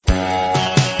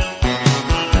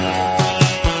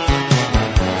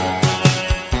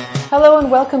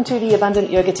welcome to the Abundant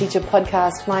Yoga Teacher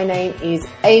podcast. My name is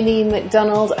Amy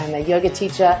McDonald. I'm a yoga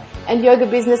teacher and yoga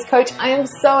business coach. I am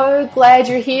so glad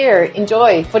you're here.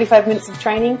 Enjoy 45 minutes of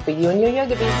training for you and your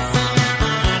yoga business.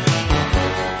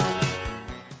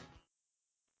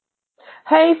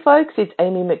 Hey folks, it's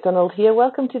Amy McDonald here.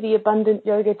 Welcome to the Abundant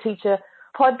Yoga Teacher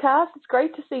podcast. It's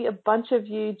great to see a bunch of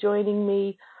you joining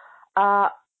me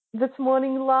this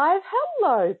morning live.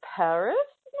 Hello, Paris.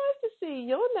 Nice to see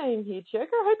your name here,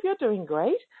 Chirka. I hope you're doing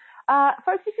great.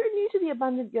 Folks, if you're new to the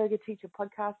Abundant Yoga Teacher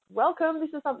podcast, welcome.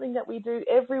 This is something that we do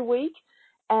every week,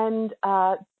 and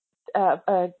a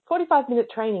 45-minute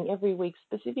training every week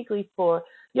specifically for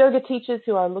yoga teachers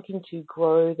who are looking to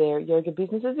grow their yoga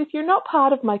businesses. If you're not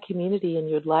part of my community and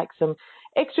you'd like some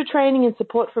extra training and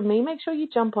support from me, make sure you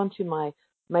jump onto my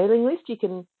mailing list. You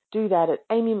can do that at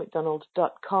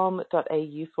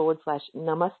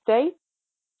amymcdonald.com.au/namaste.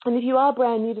 And if you are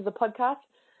brand new to the podcast,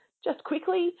 just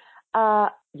quickly,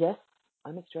 yes,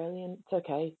 I'm Australian. It's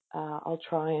okay. I'll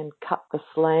try and cut the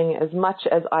slang as much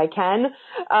as I can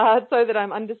so that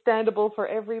I'm understandable for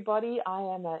everybody. I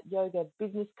am a yoga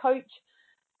business coach,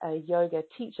 a yoga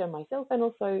teacher myself, and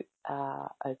also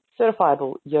a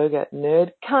certifiable yoga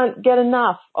nerd. Can't get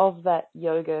enough of that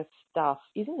yoga stuff.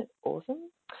 Isn't it awesome?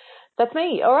 That's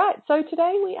me. All right. So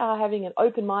today we are having an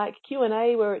open mic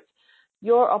Q&A where it's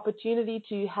your opportunity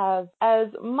to have as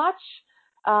much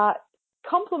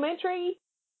complimentary,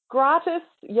 gratis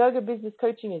yoga business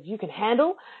coaching as you can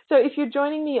handle. So if you're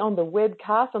joining me on the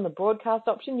webcast, on the broadcast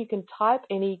option, you can type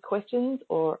any questions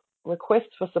or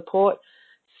requests for support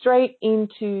straight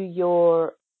into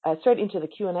the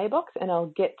Q&A box, and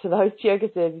I'll get to those. Yoga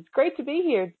says, it's great to be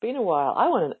here. It's been a while. I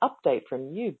want an update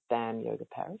from you, Bam Yoga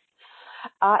Paris.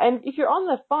 And if you're on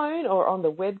the phone or on the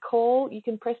web call, you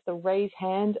can press the raise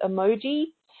hand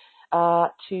emoji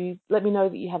to let me know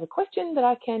that you have a question that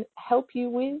I can help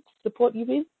you with, support you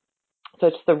with. So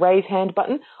it's the raise hand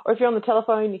button. Or if you're on the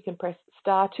telephone, you can press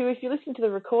 *2. If you're listening to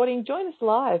the recording, join us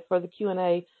live for the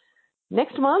Q&A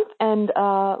next month, and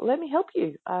let me help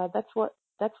you. That's what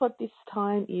this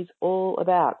time is all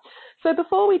about. So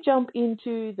before we jump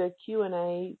into the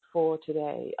Q&A for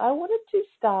today, I wanted to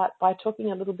start by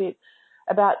talking a little bit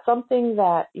about something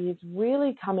that is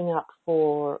really coming up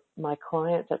for my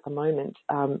clients at the moment,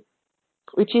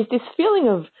 which is this feeling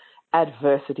of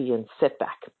adversity and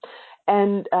setback.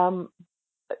 And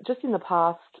just in the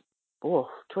past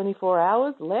 24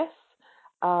 hours, less,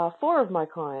 4 of my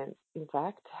clients, in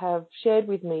fact, have shared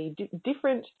with me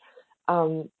different,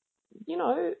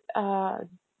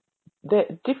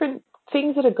 different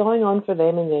things that are going on for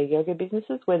them in their yoga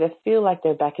businesses where they feel like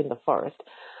they're back in the forest.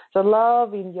 So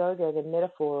love in yoga, the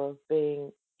metaphor of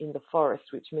being in the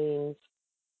forest, which means,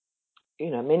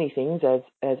 many things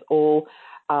as all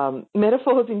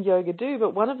metaphors in yoga do.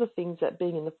 But one of the things that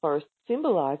being in the forest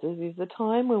symbolizes is the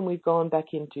time when we've gone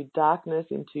back into darkness,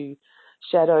 into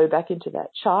shadow, back into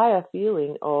that chaya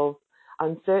feeling of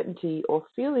uncertainty, or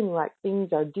feeling like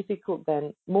things are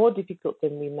more difficult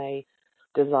than we may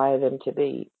desire them to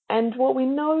be. And what we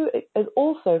know is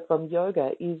also from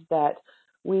yoga is that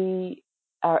we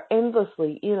are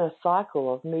endlessly in a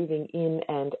cycle of moving in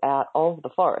and out of the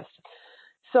forest.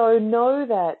 So know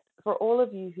that for all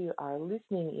of you who are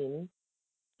listening in,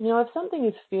 if something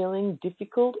is feeling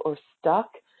difficult or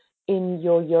stuck in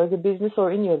your yoga business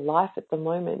or in your life at the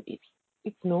moment, it's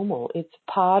normal. It's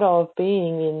part of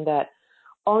being in that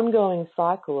ongoing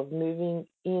cycle of moving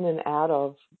in and out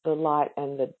of the light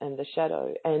and the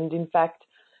shadow. And in fact,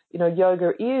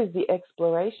 yoga is the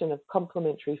exploration of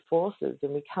complementary forces,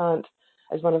 and we can't,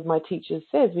 as one of my teachers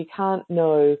says, we can't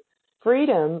know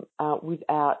freedom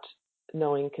without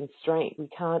knowing constraint. We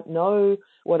can't know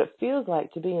what it feels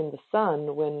like to be in the sun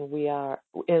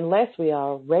unless we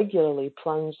are regularly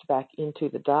plunged back into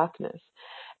the darkness.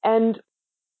 And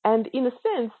in a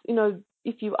sense,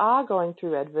 if you are going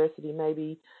through adversity,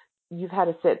 maybe you've had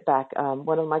a setback.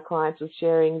 One of my clients was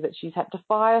sharing that she's had to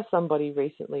fire somebody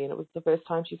recently, and it was the first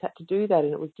time she's had to do that,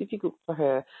 and it was difficult for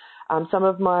her. Some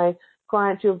of my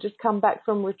clients who have just come back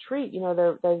from retreat,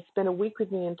 they've spent a week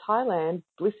with me in Thailand,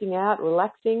 blissing out,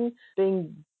 relaxing,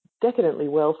 being decadently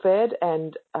well fed,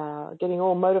 and getting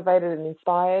all motivated and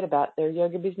inspired about their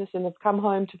yoga business, and have come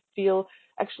home to feel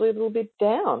actually a little bit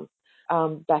down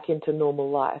back into normal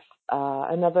life.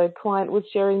 Another client was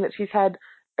sharing that she's had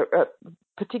a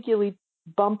particularly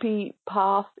bumpy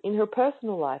path in her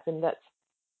personal life, and that's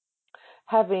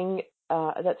having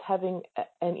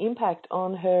an impact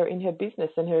on her in her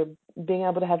business and her being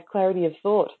able to have clarity of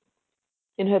thought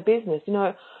in her business.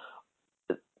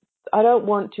 I don't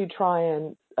want to try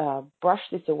and brush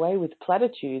this away with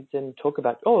platitudes and talk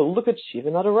about, look at Shiva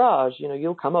Nataraj,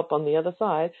 you'll come up on the other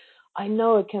side. I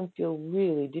know it can feel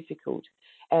really difficult.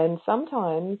 And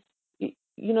sometimes,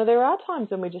 there are times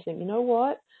when we just think, you know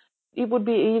what, it would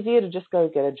be easier to just go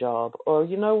get a job. Or,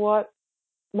 you know what,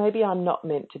 maybe I'm not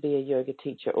meant to be a yoga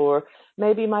teacher. Or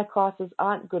maybe my classes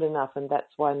aren't good enough and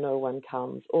that's why no one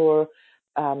comes. Or,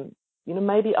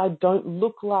 maybe I don't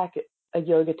look like a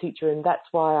yoga teacher and that's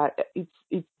why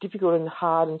it's difficult and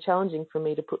hard and challenging for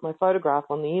me to put my photograph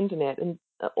on the internet. And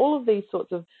all of these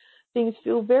sorts of things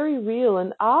feel very real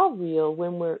and are real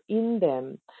when we're in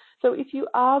them. So if you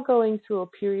are going through a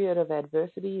period of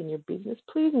adversity in your business,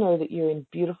 please know that you're in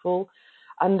beautiful,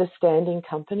 understanding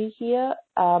company here,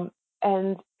 and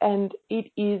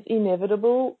it is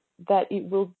inevitable that you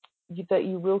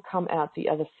will come out the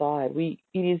other side. It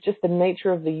is just the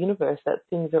nature of the universe that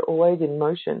things are always in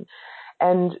motion,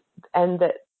 and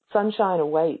that sunshine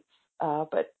awaits.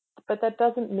 But that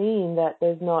doesn't mean that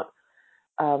there's not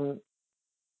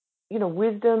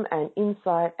wisdom and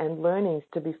insight and learnings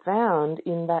to be found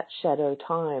in that shadow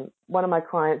time. One of my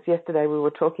clients yesterday, we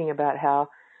were talking about how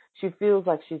she feels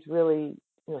like she's really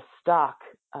stuck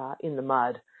in the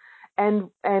mud, and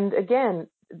again,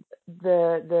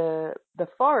 the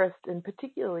forest, and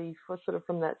particularly for sort of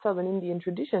from that southern Indian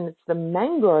tradition, it's the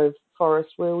mangrove forest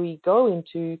where we go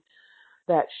into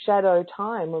that shadow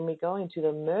time, when we go into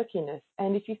the murkiness.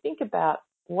 And if you think about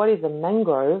what is a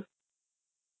mangrove,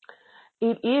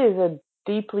 it is a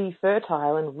deeply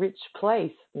fertile and rich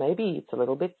place. Maybe it's a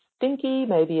little bit stinky,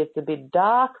 maybe it's a bit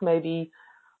dark, maybe,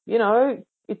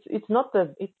 it's not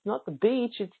the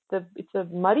beach, it's a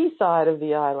muddy side of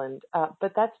the island.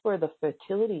 But that's where the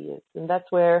fertility is, and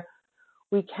that's where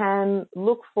we can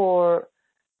look for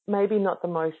maybe not the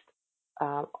most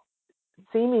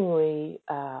seemingly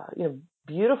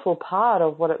beautiful part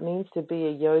of what it means to be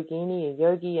a yogini, a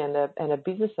yogi, and a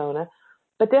business owner,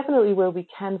 but definitely where we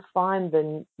can find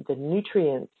the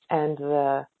nutrients and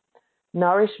the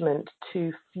nourishment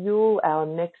to fuel our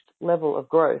next level of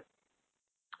growth.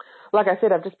 Like I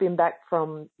said, I've just got back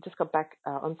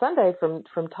on Sunday from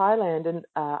Thailand, and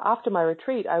after my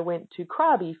retreat, I went to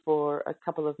Krabi for a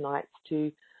couple of nights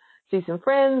to see some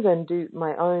friends and do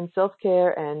my own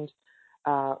self-care and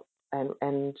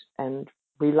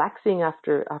relaxing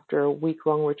after a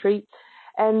week-long retreat.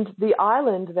 And the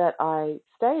island that I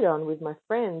stayed on with my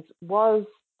friends was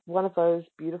one of those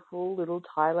beautiful little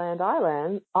Thailand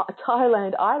islands.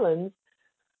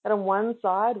 And on one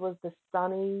side was the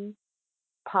sunny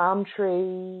palm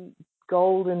tree,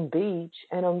 golden beach,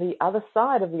 and on the other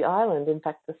side of the island, in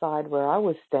fact, the side where I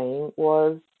was staying,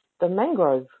 was the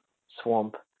mangrove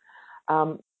swamp,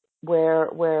 where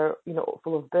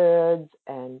full of birds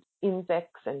and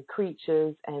insects and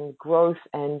creatures and growth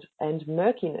and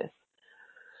murkiness.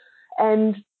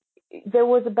 And there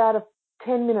was about a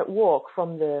 10-minute walk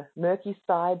from the murky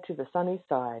side to the sunny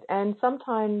side. And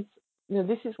sometimes,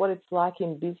 this is what it's like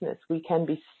in business. We can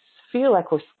feel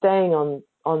like we're staying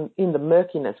in the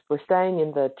murkiness. We're staying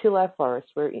in the Tillai forest.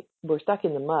 We're stuck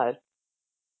in the mud.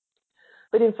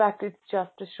 But in fact, it's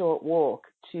just a short walk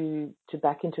to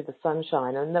back into the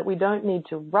sunshine, and that we don't need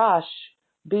to rush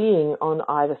being on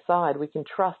either side. We can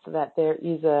trust that there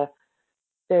is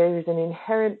an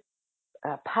inherent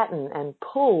pattern and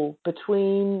pull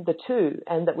between the two,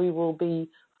 and that we will be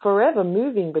forever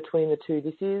moving between the two.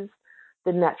 This is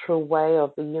the natural way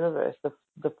of the universe, the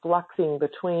fluxing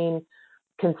between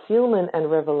concealment and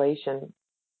revelation.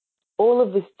 All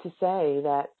of this to say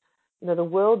that the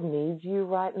world needs you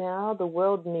right now. The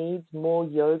world needs more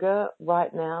yoga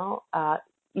right now.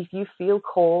 If you feel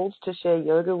called to share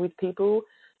yoga with people,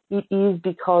 it is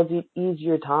because it is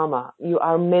your dharma. You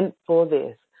are meant for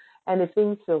this. And if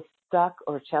things feel stuck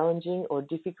or challenging or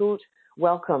difficult,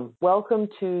 welcome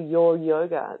to your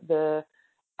yoga. The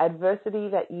adversity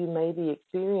that you may be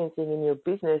experiencing in your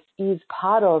business is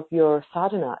part of your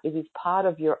sadhana. It is part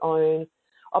of your own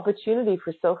opportunity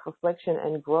for self-reflection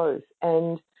and growth.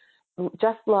 And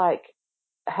just like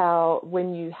how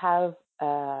when you have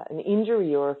an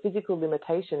injury or a physical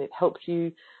limitation, it helps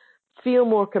you feel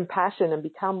more compassion and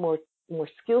become more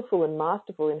skillful and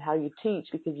masterful in how you teach,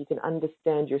 because you can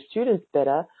understand your students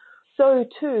better. So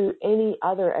too, any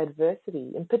other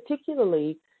adversity, and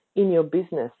particularly in your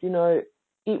business,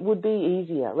 it would be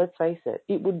easier. Let's face it.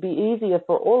 It would be easier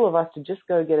for all of us to just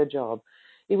go get a job.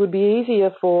 It would be easier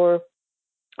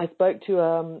I spoke to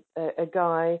a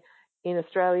guy in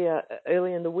Australia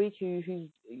early in the week who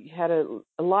had a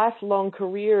lifelong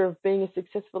career of being a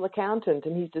successful accountant,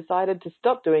 and he's decided to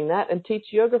stop doing that and teach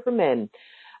yoga for men.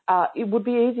 It would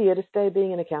be easier to stay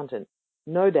being an accountant,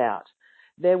 no doubt.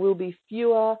 There will be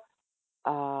fewer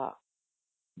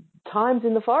times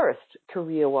in the forest,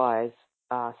 career-wise,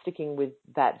 sticking with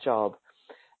that job.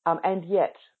 And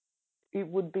yet, it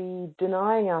would be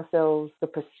denying ourselves the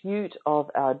pursuit of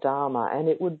our Dharma, and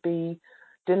it would be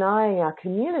denying our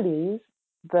communities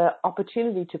the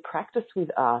opportunity to practice with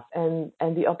us and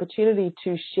the opportunity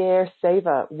to share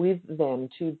seva with them,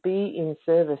 to be in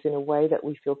service in a way that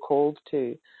we feel called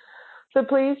to. So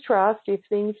please trust, if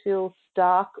things feel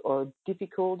stuck or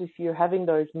difficult, if you're having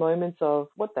those moments of,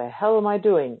 what the hell am I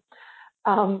doing?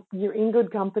 You're in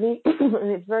good company,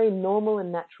 and it's very normal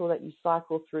and natural that you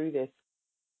cycle through this.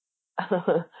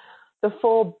 The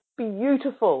four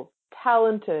beautiful,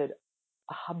 talented,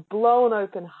 blown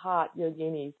open heart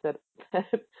yoginis that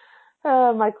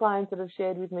my clients that have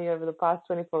shared with me over the past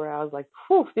 24 hours, like,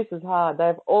 whew, this is hard.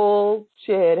 They've all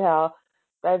shared how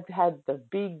they've done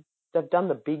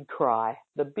the big cry,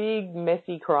 the big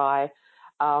messy cry,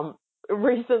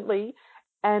 recently,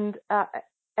 and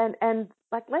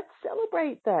like, let's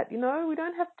celebrate that. You know, we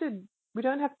don't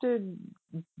have to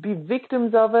be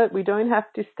victims of it. We don't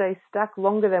have to stay stuck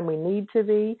longer than we need to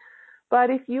be. But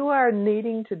if you are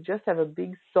needing to just have a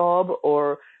big sob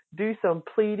or do some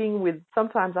pleading with,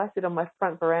 sometimes I sit on my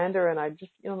front veranda and I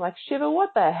just, like, Shiva,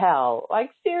 what the hell?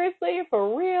 Like, seriously,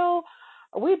 for real?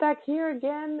 Are we back here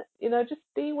again? Just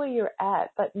be where you're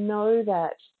at. But know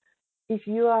that if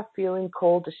you are feeling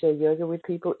called to share yoga with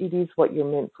people, it is what you're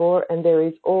meant for, and there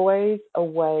is always a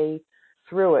way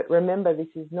through it. Remember,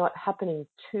 this is not happening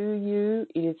to you,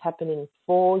 it is happening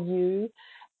for you.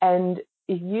 And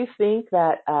if you think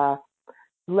that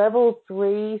level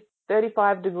 3,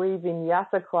 35-degree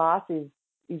vinyasa class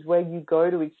is where you go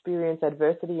to experience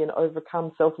adversity and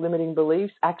overcome self-limiting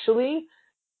beliefs, actually,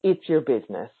 it's your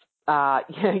business.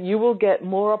 You will get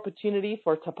more opportunity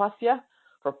for tapasya,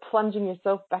 for plunging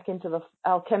yourself back into the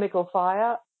alchemical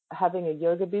fire, having a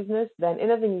yoga business, than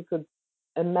anything you could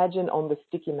imagine on the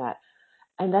sticky mat.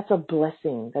 And that's a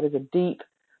blessing. That is a deep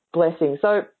blessing.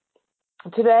 So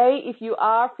today, if you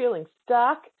are feeling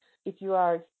stuck, if you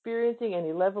are experiencing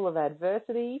any level of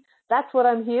adversity, that's what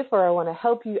I'm here for. I want to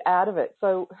help you out of it.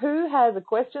 So who has a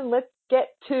question? Let's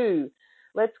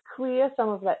Let's clear some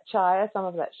of that chaya, some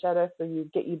of that shadow, so you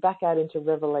get you back out into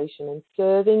revelation and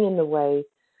serving in the way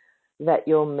that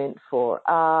you're meant for.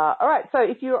 All right, so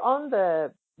if you're on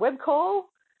the web call,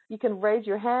 you can raise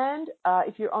your hand.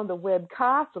 If you're on the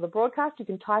webcast or the broadcast, you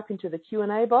can type into the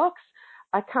Q&A box.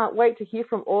 I can't wait to hear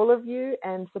from all of you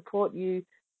and support you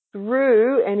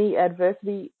through any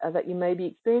adversity that you may be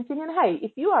experiencing. And hey,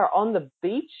 if you are on the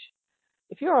beach,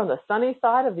 if you're on the sunny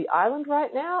side of the island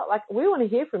right now, like, we want to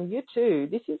hear from you too.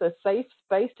 This is a safe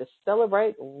space to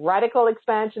celebrate radical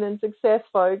expansion and success,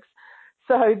 folks.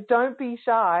 So don't be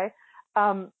shy.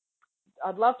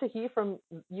 I'd love to hear from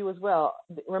you as well.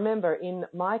 Remember, in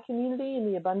my community,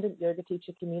 in the Abundant Yoga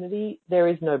Teacher community, there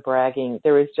is no bragging.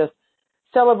 There is just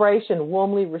celebration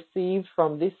warmly received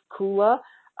from this Kula,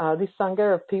 this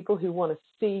Sangha of people who want to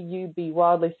see you be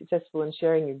wildly successful in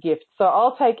sharing your gifts. So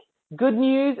I'll take good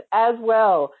news as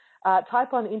well.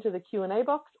 Type on into the Q&A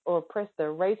box or press the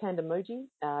raise hand emoji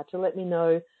to let me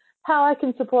know how I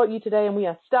can support you today. And we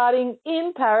are starting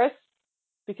in Paris,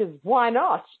 because why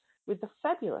not, with the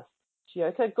fabulous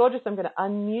Gioka. Gorgeous, I'm going to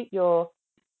unmute your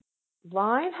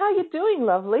line. How are you doing,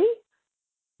 lovely?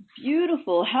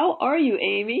 Beautiful. How are you,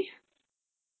 Amy?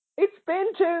 It's been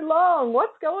too long.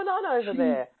 What's going on over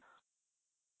there?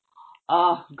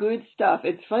 Good stuff.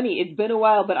 It's funny. It's been a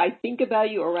while, but I think about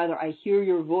you, or rather, I hear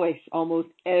your voice almost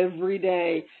every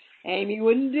day. Amy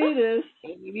wouldn't do this.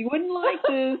 Amy wouldn't like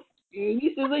this.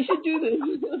 Amy says I should do this.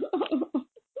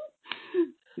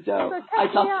 So I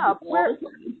talk to you all the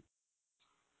time.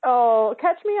 Oh,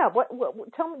 catch me up. What,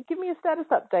 tell me, give me a status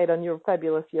update on your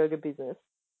fabulous yoga business.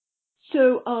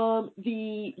 So,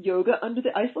 the yoga under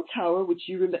the Eiffel Tower, which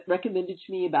you recommended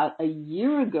to me about a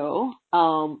year ago,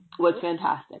 was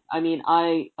fantastic. I mean,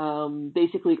 I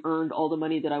basically earned all the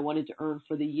money that I wanted to earn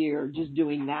for the year just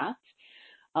doing that.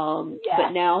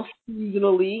 But now,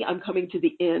 seasonally, I'm coming to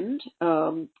the end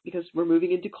because we're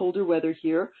moving into colder weather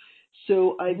here.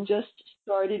 So I've just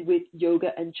started with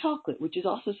yoga and chocolate, which is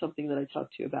also something that I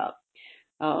talked to you about.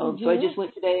 So I just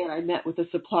went today and I met with a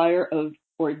supplier of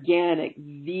organic,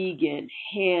 vegan,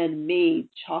 handmade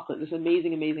chocolate. This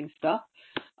amazing, amazing stuff.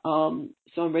 So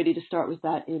I'm ready to start with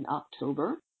that in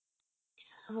October.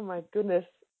 Oh my goodness.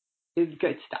 It's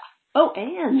good stuff. Oh,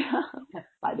 and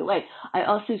by the way, I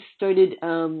also started,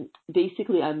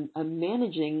 basically I'm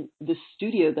managing the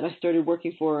studio that I started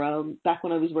working for, back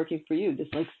when I was working for you, this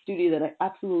like studio that I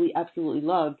absolutely, absolutely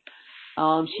loved.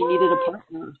 She needed a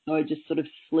partner, so I just sort of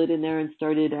slid in there and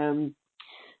started,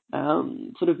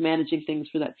 sort of managing things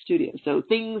for that studio. So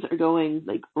things are going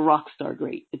like rock star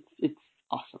great. It's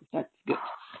awesome. That's good.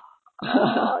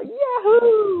 Oh,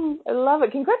 yahoo! I love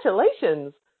it.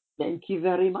 Congratulations. Thank you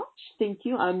very much. Thank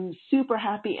you. I'm super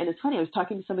happy. And it's funny, I was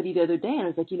talking to somebody the other day and I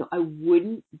was like, I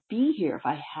wouldn't be here if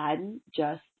I hadn't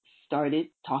just started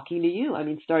talking to you. I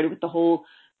mean, started with the whole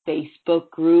Facebook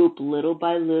group, little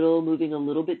by little, moving a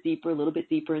little bit deeper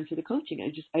into the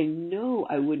coaching. I know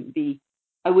I wouldn't be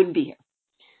here.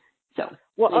 So,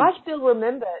 well, I still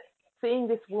remember seeing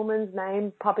this woman's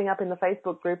name popping up in the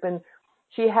Facebook group, and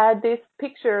she had this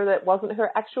picture that wasn't her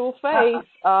actual face.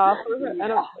 And I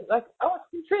was like, oh,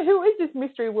 who is this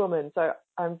mystery woman? So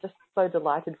I'm just so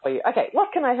delighted for you. Okay,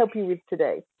 what can I help you with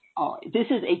today? Oh, this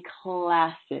is a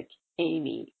classic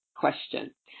Amy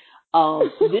question.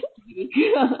 This week,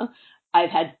 I've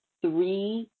had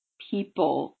 3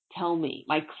 people tell me,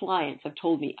 my clients have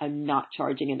told me I'm not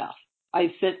charging enough.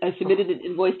 I submitted an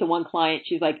invoice to one client.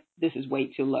 She's like, this is way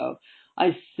too low.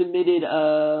 I submitted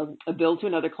a bill to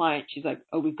another client. She's like,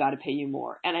 oh, we've got to pay you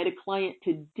more. And I had a client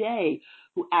today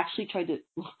who actually tried to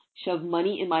shove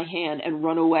money in my hand and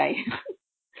run away.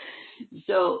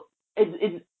 So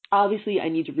it's obviously I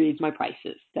need to raise my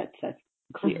prices. That's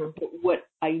clear. Mm-hmm. But what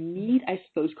I need, I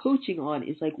suppose, coaching on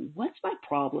is like, what's my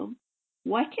problem?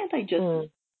 Why can't I just,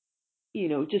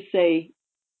 just say,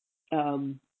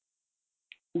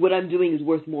 what I'm doing is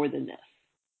worth more than this?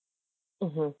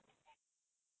 Mm-hmm.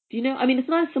 I mean, it's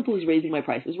not as simple as raising my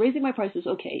prices. Raising my prices,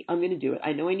 okay, I'm going to do it.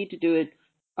 I know I need to do it.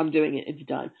 I'm doing it. It's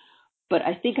done. But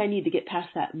I think I need to get past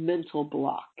that mental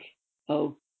block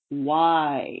of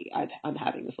why I'm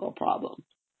having this little problem.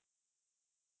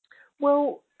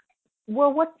 Well,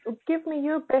 give me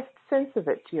your best sense of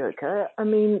it, Tioka. I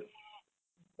mean,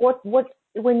 what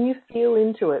when you feel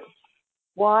into it,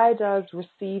 why does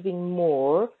receiving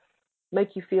more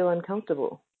make you feel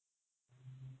uncomfortable?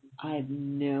 I have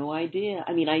no idea.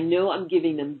 I mean, I know I'm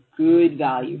giving them good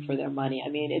value for their money. I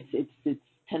mean, it's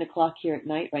 10 o'clock here at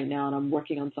night right now, and I'm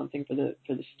working on something for the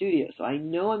studio. So I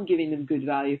know I'm giving them good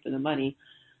value for the money.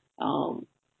 For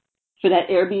that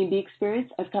Airbnb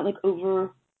experience, I've got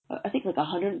over, I think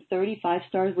 130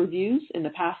 5-star reviews in the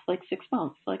past 6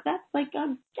 months. That's I'm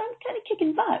kind of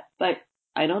kicking butt, but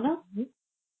I don't know.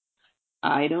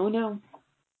 I don't know.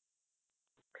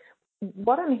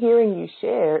 What I'm hearing you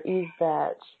share is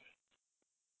that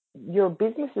your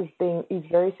business is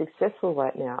very successful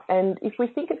right now. And if we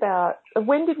think about,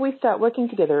 when did we start working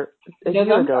together? A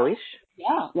year ago-ish?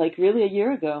 Yeah, really a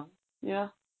year ago. Yeah.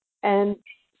 And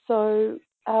so,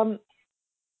 and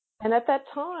at that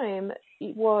time,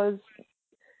 it was,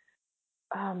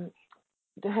 hang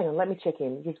on, let me check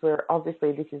in, because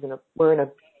we're in a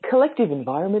collective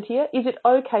environment here. Is it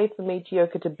okay for me,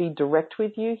 Tioka, to be direct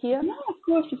with you here? Yeah, of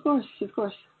course.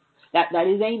 That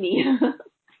is Amy.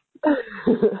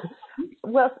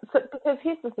 Well, because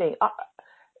here's the thing.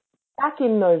 Back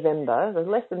in November,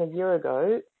 less than a year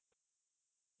ago,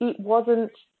 it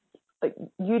wasn't,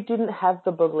 you didn't have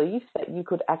the belief that you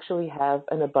could actually have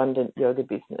an abundant yoga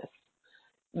business.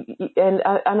 And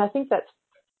I think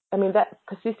that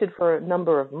persisted for a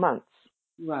number of months.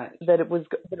 Right. That it was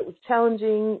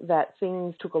challenging, that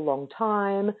things took a long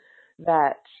time,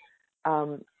 that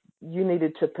you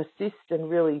needed to persist and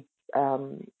really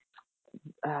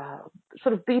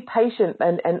sort of be patient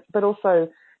but also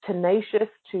tenacious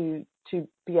to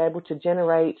be able to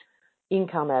generate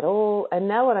income at all. And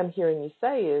now what I'm hearing you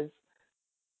say is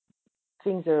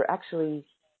things are actually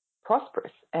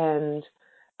prosperous, and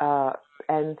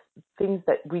things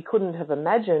that we couldn't have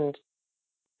imagined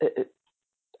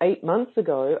 8 months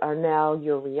ago are now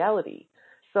your reality.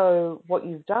 So what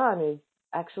you've done is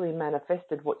actually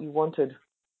manifested what you wanted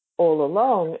all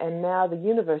along, and now the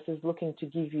universe is looking to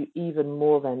give you even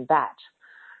more than that.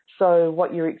 So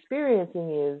what you're experiencing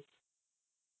is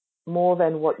more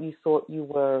than what you thought you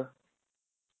were,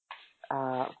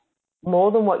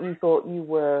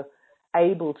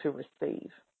 able to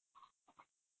receive.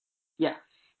 Yes,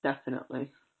 definitely.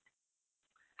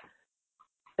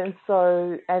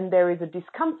 And there is a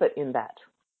discomfort in that.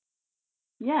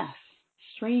 Yes,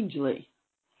 strangely.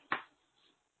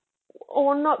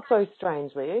 Or not so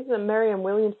strangely. Marianne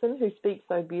Williamson, who speaks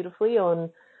so beautifully on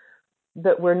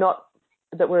that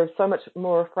we're so much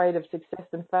more afraid of success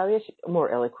than failure,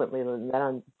 more eloquently than that,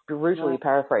 I'm brutally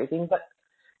paraphrasing, but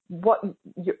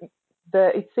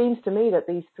it seems to me that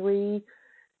these 3,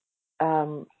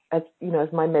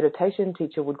 as my meditation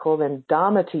teacher would call them,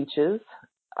 Dharma teachers,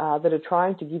 that are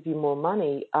trying to give you more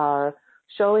money, are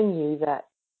showing you that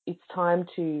it's time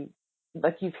to,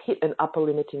 you've hit an upper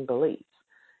limiting belief.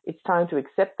 It's time to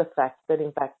accept the fact that,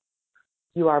 in fact,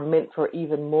 you are meant for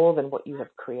even more than what you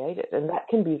have created. And that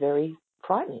can be very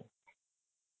frightening.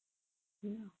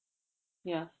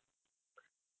 Yeah.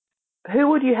 Who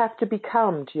would you have to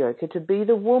become, Tioka, to be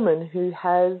the woman who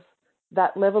has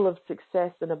that level of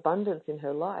success and abundance in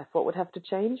her life? What would have to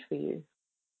change for you?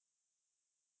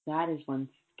 That is one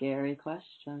scary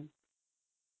question.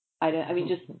 I mean,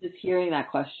 just hearing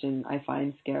that question, I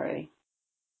find scary.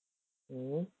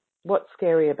 Mm. What's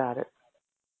scary about it?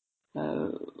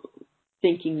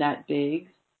 Thinking that big,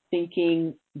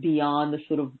 thinking beyond the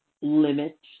sort of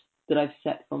limit that I've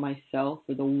set for myself,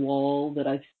 or the wall that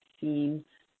I've seen,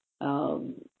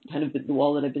 kind of the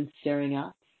wall that I've been staring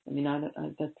at. I mean,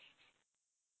 that's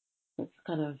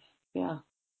kind of, yeah.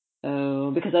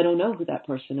 Because I don't know who that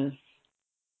person is.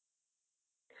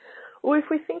 Well, if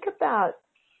we think about,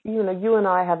 you and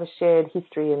I have a shared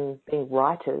history in being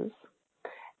writers,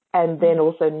 and then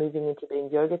also moving into being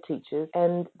yoga teachers.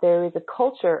 And there is a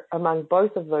culture among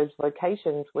both of those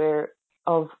vocations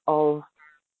of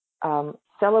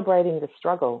celebrating the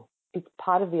struggle. It's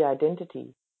part of the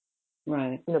identity.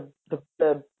 Right.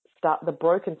 The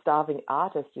broken, starving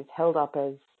artist is held up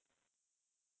as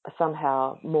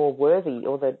somehow more worthy,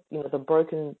 or the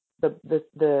broken,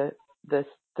 the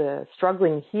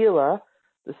struggling healer,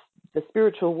 the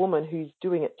spiritual woman who's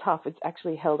doing it tough. It's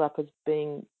actually held up as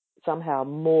being somehow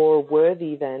more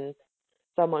worthy than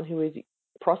someone who is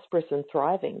prosperous and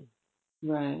thriving.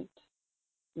 Right.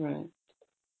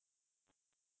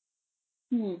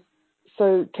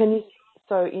 So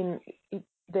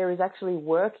there is actually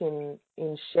work in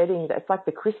shedding that. It's like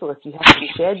the chrysalis. You have to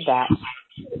shed that.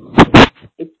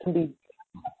 It can be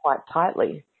quite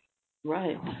tightly.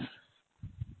 Right.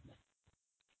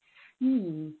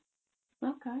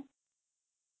 Okay.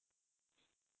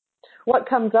 What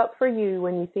comes up for you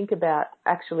when you think about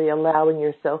actually allowing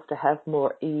yourself to have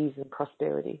more ease and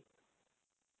prosperity?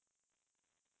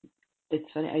 It's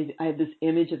funny. I have this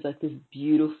image of like this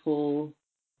beautiful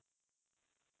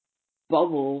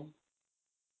bubble,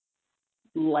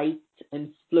 light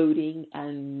and floating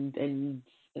and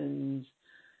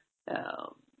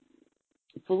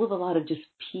full of a lot of just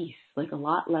peace, like a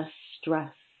lot less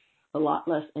stress, a lot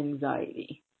less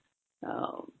anxiety,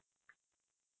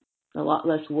 a lot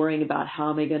less worrying about how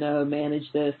am I going to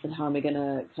manage this and how am I going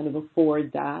to kind of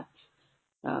afford that.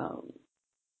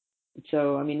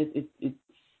 So I mean, it's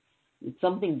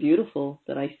something beautiful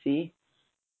that I see.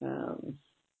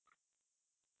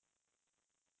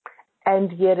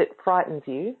 And yet it frightens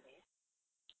you.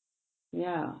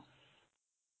 Yeah.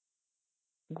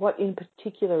 What in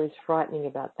particular is frightening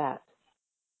about that?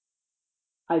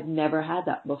 I've never had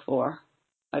that before.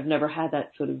 I've never had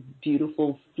that sort of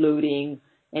beautiful, floating,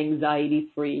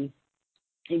 anxiety-free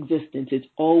existence. It's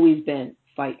always been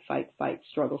fight,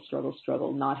 struggle,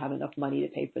 not have enough money to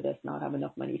pay for this, not have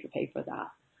enough money to pay for that.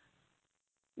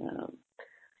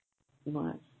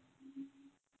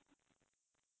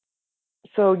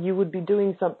 So you would be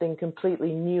doing something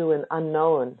completely new and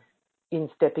unknown in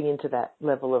stepping into that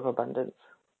level of abundance.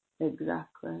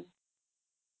 Exactly.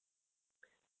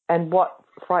 And what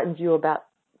frightens you about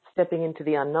stepping into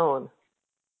the unknown?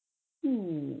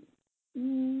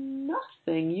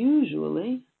 Nothing,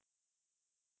 usually.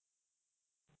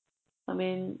 I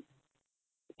mean,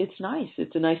 it's nice.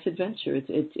 It's a nice adventure.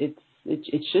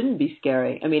 It shouldn't be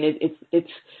scary. I mean, it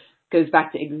goes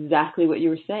back to exactly what you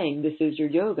were saying. This is your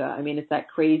yoga. I mean, it's that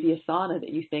crazy asana that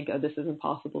you think, oh, this is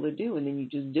impossible to do, and then you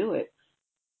just do it,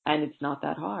 and it's not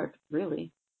that hard,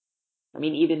 really. I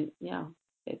mean, even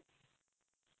it's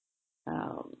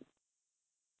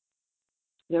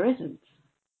there isn't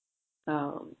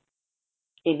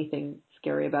anything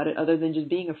scary about it other than just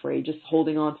being afraid, just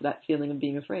holding on to that feeling of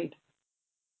being afraid.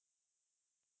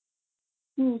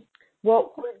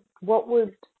 What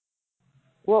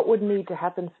would need to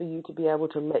happen for you to be able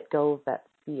to let go of that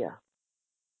fear?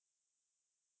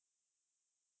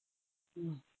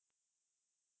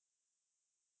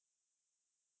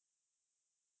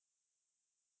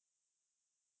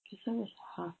 I would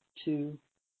have to.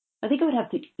 I think I would have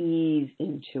to ease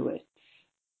into it.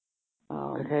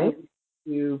 Okay.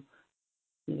 To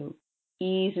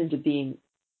ease into being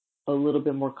a little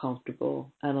bit more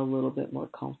comfortable and a little bit more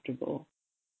comfortable.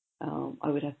 I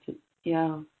would have to.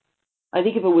 Yeah. I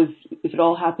think if it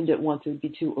all happened at once, it would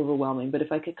be too overwhelming. But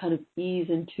if I could kind of ease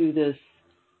into this,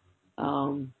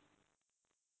 a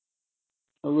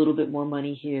little bit more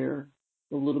money here,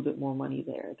 a little bit more money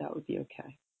there, that would be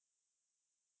okay.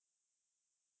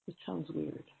 It sounds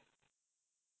weird.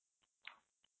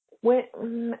 What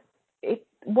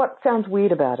sounds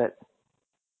weird about it?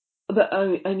 But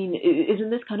I mean,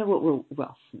 isn't this kind of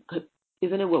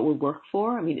isn't it what we work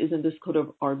for? I mean, isn't this kind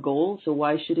of our goal? So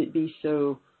why should it be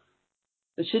so?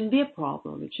 It shouldn't be a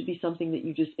problem. It should be something that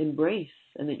you just embrace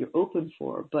and that you're open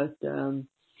for. But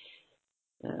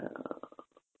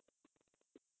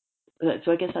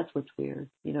So I guess that's what's weird.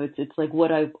 It's like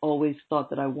what I've always thought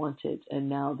that I wanted, and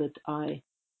now that I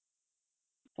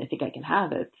think I can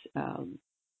have it. I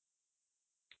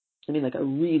mean, like, I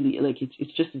really, like,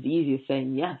 it's just as easy as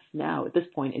saying yes now. At this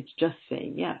point, it's just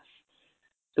saying yes.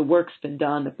 The work's been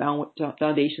done, the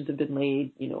foundations have been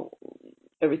laid,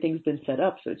 everything's been set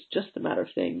up, so it's just a matter of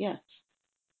saying yes.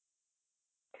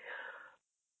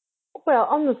 Well,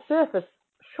 on the surface,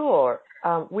 sure.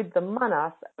 With the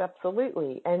manas,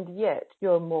 absolutely. And yet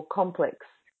you're more complex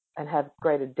and have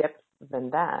greater depth than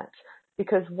that.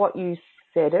 Because what you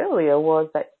said earlier was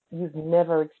that you've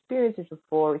never experienced this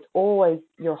before. It's always,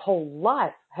 your whole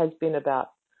life has been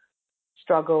about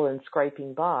struggle and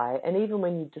scraping by. And even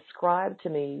when you described to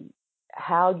me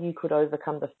how you could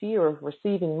overcome the fear of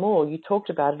receiving more, you talked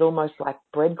about it almost like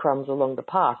breadcrumbs along the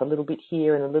path, a little bit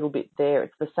here and a little bit there.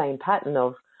 It's the same pattern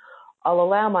of, I'll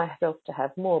allow myself to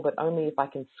have more, but only if I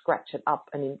can scratch it up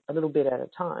and a little bit at a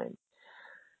time.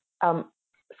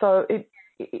 So if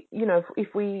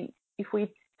we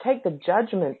take the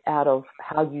judgment out of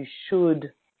how you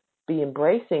should be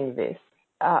embracing this,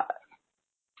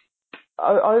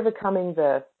 overcoming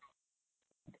the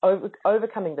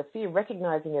fear,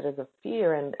 recognizing it as a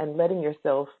fear, and letting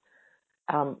yourself,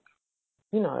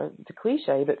 it's a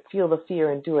cliche, but feel the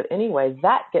fear and do it anyway.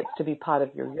 That gets to be part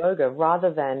of your yoga,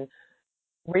 rather than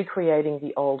recreating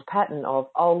the old pattern of,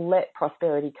 I'll let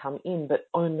prosperity come in, but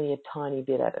only a tiny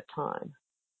bit at a time.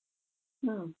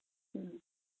 Mm-hmm.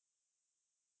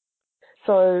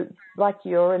 So, like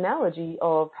your analogy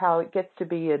of how it gets to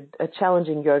be a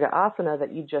challenging yoga asana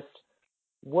that you just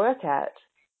work at,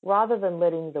 rather than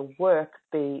letting the work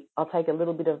be, I'll take a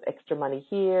little bit of extra money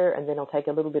here and then I'll take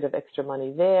a little bit of extra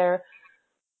money there,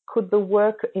 could the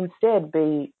work instead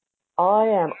be, I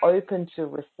am open to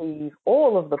receive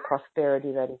all of the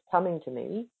prosperity that is coming to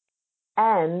me,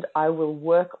 and I will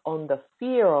work on the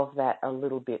fear of that a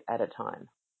little bit at a time,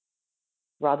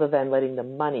 rather than letting the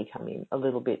money come in a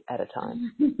little bit at a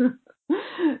time.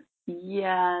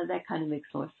 Yeah, that kind of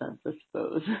makes more sense, I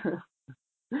suppose.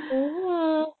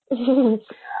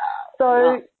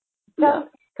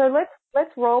 So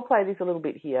let's role play this a little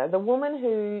bit here. The woman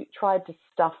who tried to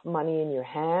stuff money in your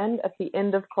hand at the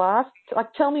end of class,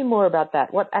 tell me more about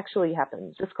that. What actually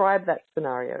happened? Describe that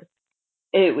scenario.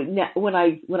 When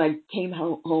I came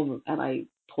home and I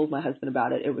told my husband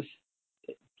about it, it was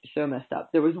so messed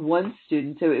up. There was one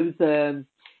student, so it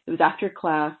was after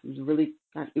class. It was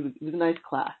a nice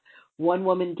class. One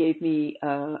woman gave me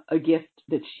a gift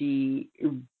that she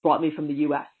brought me from the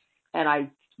U.S. and I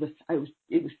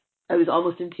was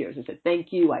almost in tears. I said,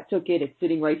 "Thank you." I took it. It's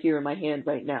sitting right here in my hand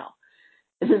right now.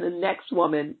 And then the next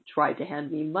woman tried to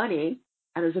hand me money,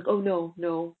 and I was like, "Oh no,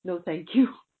 thank you."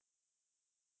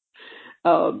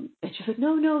 And she said,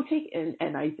 "No, take it."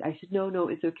 And I said, "No,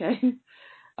 it's okay."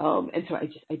 And so I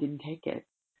didn't take it.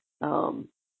 And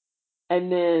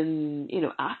then,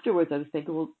 afterwards I was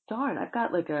thinking, well, darn, I've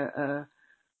got like a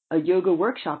yoga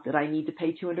workshop that I need to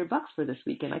pay $200 for this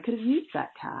weekend. I could have used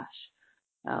that cash.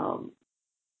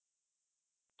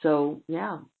 So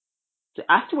yeah. So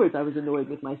afterwards I was annoyed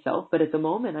with myself, but at the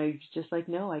moment I was just like,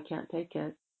 no, I can't take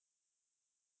it.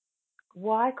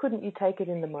 Why couldn't you take it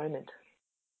in the moment?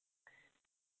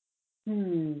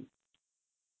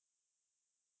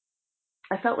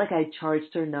 I felt like I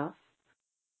charged her enough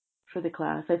for the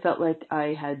class. I felt like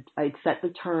I'd set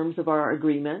the terms of our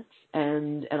agreement,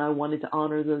 and I wanted to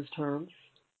honor those terms.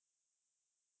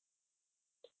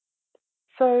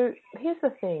 So here's the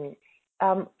thing.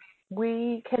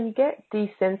 We can get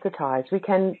desensitized. We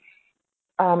can,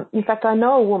 in fact, I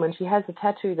know a woman, she has a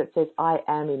tattoo that says, I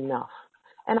am enough.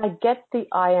 And I get the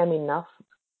I am enough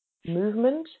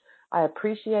movement. I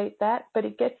appreciate that, but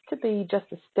it gets to be just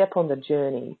a step on the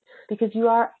journey, because you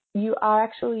are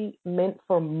actually meant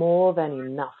for more than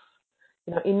enough.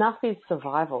 Enough is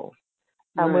survival.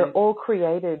 And Right. we're all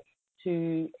created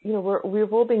to,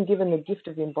 we've all been given the gift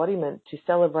of embodiment to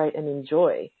celebrate and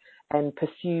enjoy and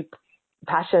pursue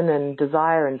passion and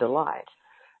desire and delight.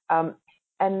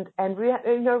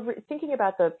 Thinking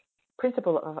about the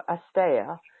principle of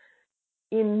asteya,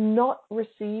 in not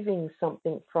receiving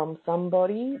something from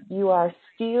somebody, you are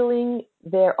stealing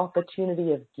their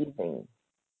opportunity of giving.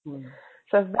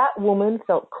 So if that woman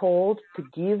felt called to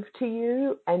give to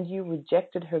you and you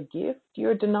rejected her gift,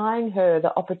 you're denying her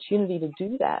the opportunity to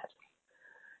do that.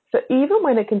 So even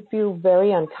when it can feel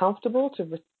very uncomfortable to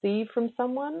receive from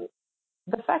someone,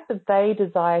 the fact that they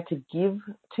desire to give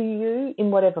to you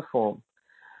in whatever form,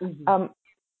 we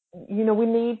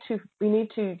need to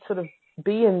sort of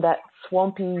be in that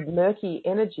swampy, murky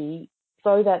energy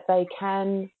so that they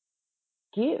can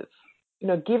give.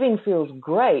 giving feels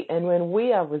great. And when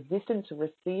we are resistant to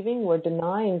receiving, we're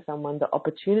denying someone the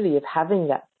opportunity of having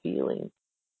that feeling.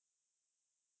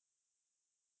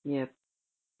 Yep.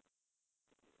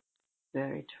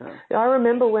 Very true. I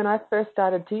remember when I first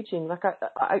started teaching, like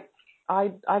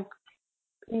I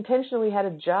intentionally had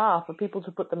a jar for people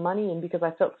to put the money in because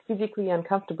I felt physically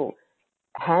uncomfortable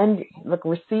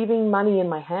receiving money in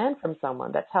my hand from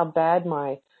someone. That's how bad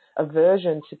my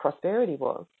aversion to prosperity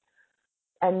was.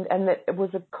 And that it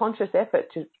was a conscious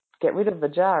effort to get rid of the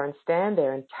jar and stand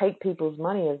there and take people's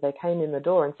money as they came in the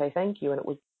door and say thank you. And it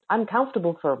was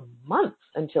uncomfortable for months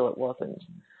until it wasn't.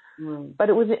 Mm. But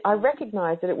I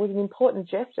recognized that it was an important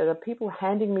gesture, that people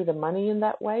handing me the money in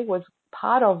that way was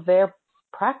part of their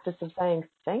practice of saying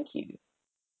thank you.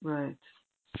 Right.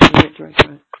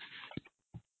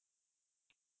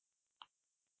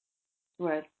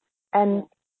 Right. And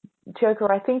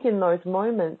Joker, I think in those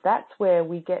moments, that's where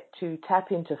we get to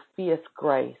tap into fierce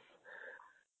grace.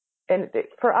 And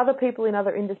for other people in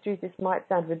other industries, this might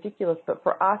sound ridiculous, but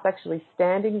for us actually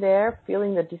standing there,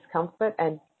 feeling the discomfort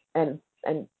and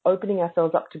opening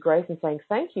ourselves up to grace and saying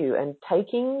thank you and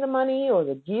taking the money or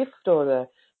the gift or the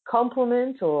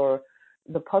compliment or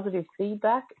the positive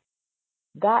feedback,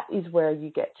 that is where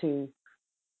you get to,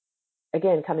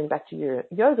 again, coming back to your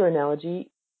yoga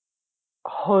analogy,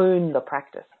 hone the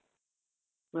practice.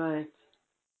 Right.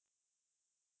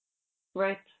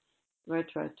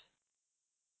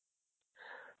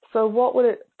 So what would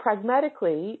it,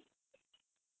 pragmatically,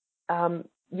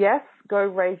 yes, go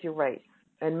raise your rates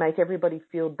and make everybody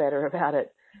feel better about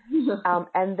it.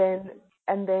 And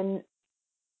then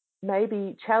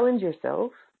maybe challenge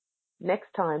yourself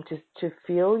next time to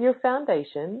feel your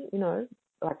foundation,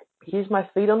 like here's my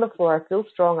feet on the floor, I feel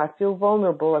strong, I feel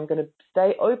vulnerable, I'm going to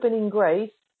stay open in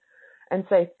grace and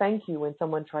say thank you when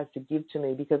someone tries to give to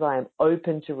me because I am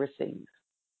open to receive.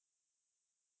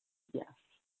 Yes.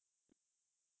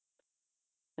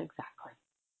 Exactly.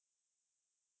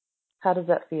 How does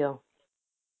that feel?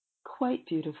 Quite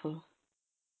beautiful.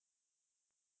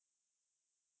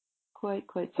 Quite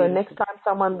beautiful. So next time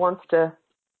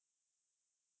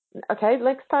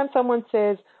someone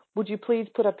says, would you please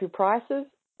put up your prices?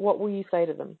 What will you say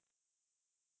to them?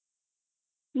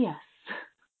 Yes.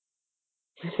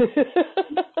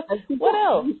 What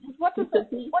else? What does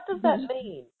that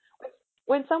mean?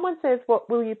 When someone says,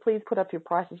 "What will you please put up your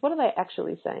prices?" What are they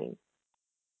actually saying?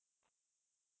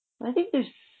 I think they're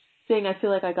saying I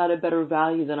feel like I got a better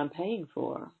value than I'm paying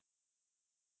for.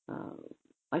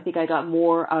 I think I got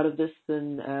more out of this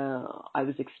than I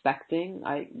was expecting.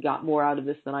 I got more out of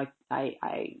this than I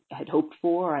had hoped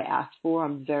for, I asked for.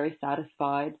 I'm very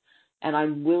satisfied, and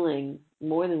I'm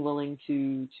more than willing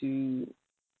to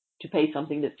pay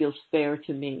something that feels fair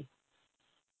to me.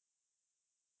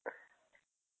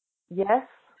 Yes,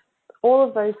 all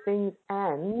of those things,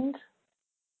 and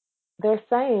they're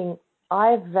saying,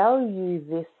 I value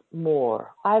this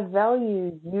more. I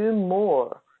value you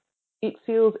more. It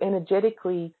feels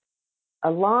energetically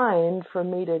aligned for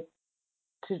me to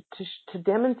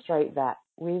demonstrate that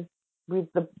with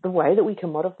the way that we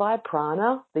commodify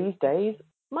prana these days,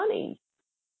 money.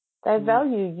 They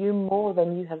value you more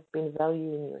than you have been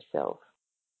valuing yourself.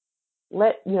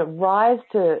 Let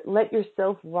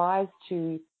yourself rise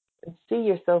to and see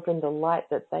yourself in the light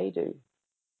that they do.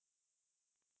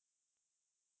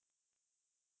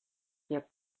 Yep.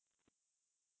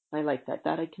 I like that.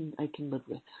 That I can live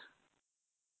with.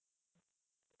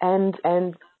 And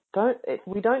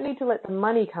we don't need to let the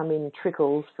money come in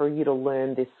trickles for you to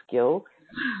learn this skill.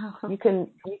 You can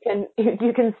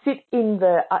sit in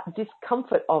the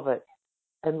discomfort of it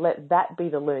and let that be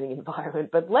the learning environment,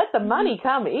 but let the money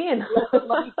come in. Let the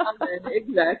money come in.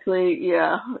 Exactly.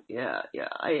 Yeah.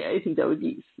 I think that would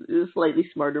be a slightly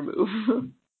smarter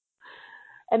move.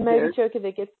 And maybe, Choka,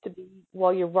 there gets to be,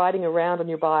 while you're riding around on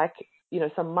your bike,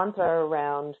 some mantra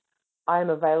around, I am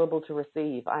available to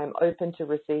receive. I am open to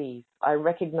receive. I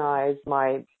recognize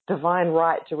my divine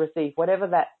right to receive, whatever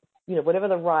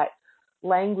the right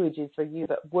language is for you,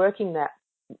 but working that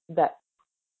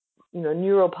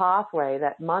neural pathway,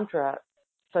 that mantra,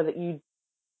 so that you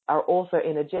are also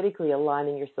energetically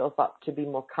aligning yourself up to be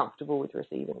more comfortable with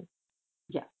receiving.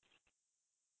 Yeah.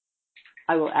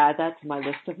 I will add that to my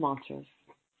list of mantras.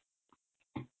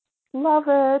 Love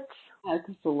it.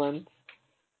 Excellent.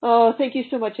 Oh, thank you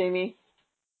so much, Amy.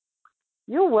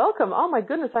 You're welcome. Oh my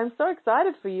goodness, I'm so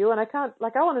excited for you, and I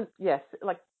want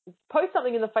to, post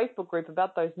something in the Facebook group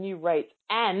about those new rates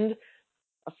and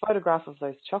a photograph of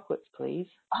those chocolates, please.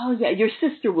 Oh yeah, your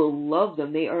sister will love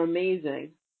them. They are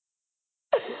amazing.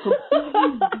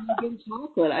 Completely vegan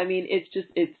chocolate. I mean,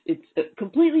 it's a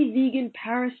completely vegan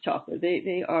Paris chocolate.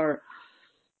 They are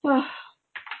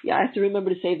Yeah, I have to remember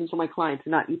to save them for my clients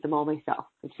and not eat them all myself.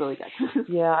 It's really good.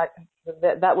 Yeah,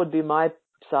 that would be my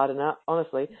sadhana,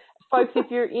 honestly. Folks,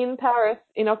 if you're in Paris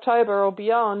in October or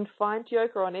beyond, find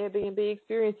Yoko on Airbnb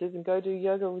Experiences and go do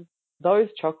yoga with those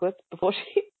chocolates before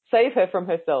she save her from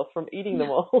herself from eating them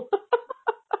all.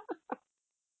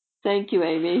 Thank you,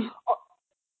 Amy.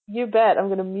 You bet. I'm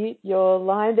going to mute your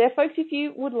line there. Folks, if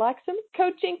you would like some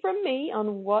coaching from me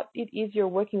on what it is you're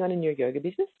working on in your yoga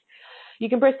business, you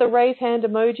can press the raise hand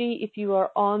emoji if you are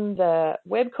on the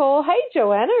web call. Hey,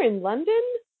 Joanna in London.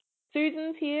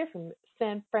 Susan's here from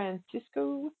San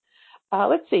Francisco.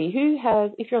 Let's see,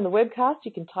 if you're on the webcast,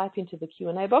 you can type into the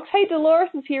Q&A box. Hey, Dolores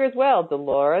is here as well.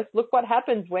 Dolores, look what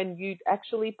happens when you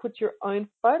actually put your own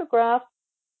photograph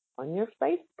on your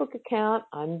Facebook account.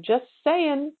 I'm just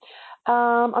saying.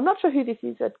 I'm not sure who this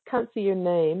is. I can't see your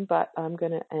name, but I'm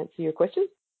going to answer your question.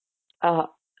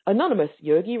 Anonymous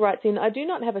Yogi writes in, I do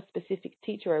not have a specific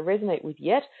teacher I resonate with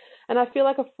yet, and I feel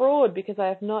like a fraud because I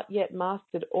have not yet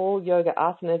mastered all yoga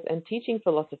asanas and teaching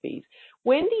philosophies.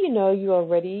 When do you know you are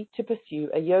ready to pursue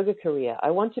a yoga career?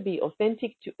 I want to be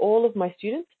authentic to all of my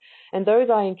students and those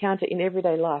I encounter in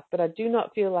everyday life, but I do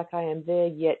not feel like I am there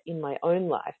yet in my own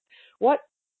life.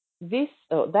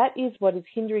 That is what is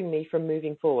hindering me from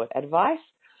moving forward. Advice?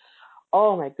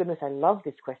 Oh my goodness, I love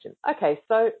this question. Okay,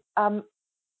 so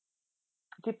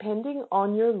depending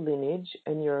on your lineage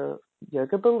and your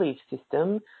yoga belief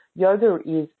system, yoga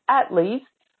is at least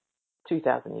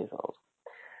 2,000 years old.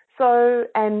 So,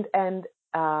 and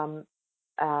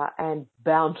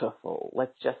bountiful,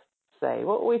 let's just say.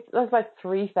 There's like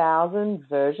 3,000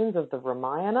 versions of the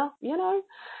Ramayana,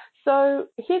 So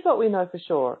here's what we know for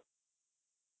sure.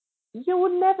 You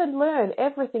would never learn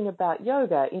everything about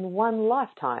yoga in one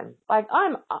lifetime. Like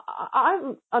I'm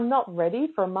not ready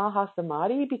for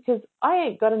Mahasamadhi because I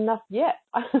ain't got enough yet.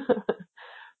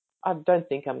 I don't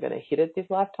think I'm going to hit it this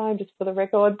lifetime, just for the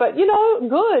record. But,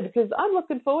 good, because I'm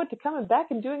looking forward to coming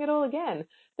back and doing it all again.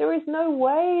 There is no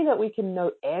way that we can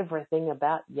know everything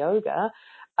about yoga.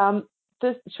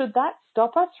 Should that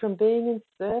stop us from being in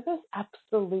service?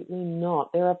 Absolutely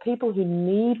not. There are people who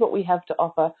need what we have to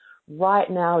offer right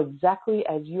now, exactly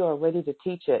as you are ready to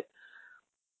teach it.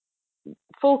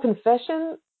 Full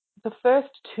confession, the first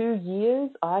 2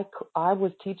 years I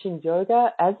was teaching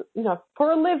yoga as,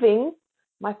 for a living.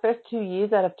 My first 2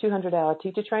 years out of 200-hour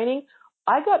teacher training,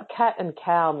 I got cat and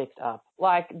cow mixed up.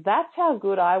 Like, that's how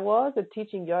good I was at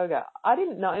teaching yoga. I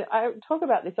didn't know. I talk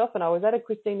about this often. I was at a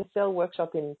Christina Sell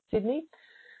workshop in Sydney,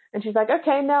 and she's like,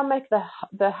 okay, now make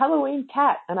the Halloween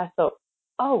cat. And I thought,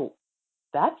 oh,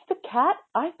 that's the cat?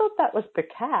 I thought that was the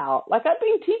cow. Like, I've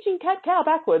been teaching cat-cow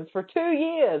backwards for 2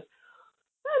 years.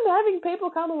 And having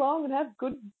people come along and have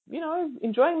good,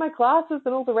 enjoying my classes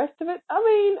and all the rest of it. I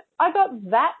mean, I got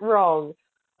that wrong.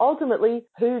 Ultimately,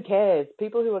 who cares?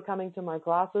 People who are coming to my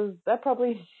classes, they're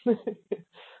probably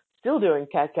still doing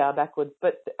cat-cow backwards,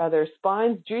 but are their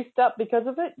spines juiced up because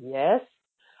of it? Yes.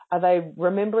 Are they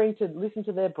remembering to listen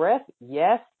to their breath?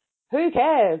 Yes. Who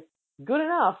cares? Good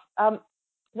enough.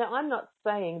 Now, I'm not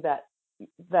saying that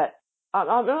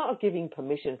I'm not giving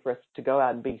permission for us to go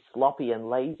out and be sloppy and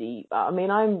lazy. I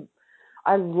mean,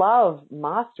 I love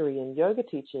mastery and yoga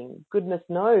teaching. Goodness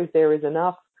knows there is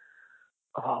enough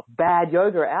bad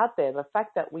yoga out there. The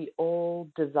fact that we all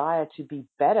desire to be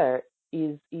better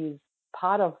is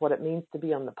part of what it means to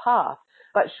be on the path.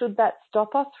 But should that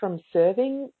stop us from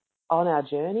serving on our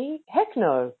journey? Heck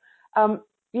no.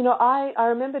 I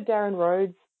remember Darren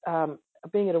Rhodes,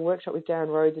 being at a workshop with Darren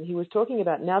Rhodes, and he was talking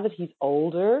about now that he's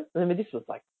older. I mean, this was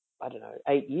like,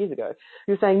 8 years ago.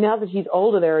 He was saying now that he's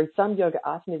older, there are some yoga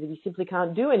asanas that he simply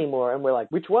can't do anymore. And we're like,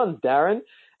 which ones, Darren?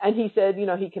 And he said,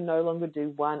 he can no longer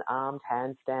do one-armed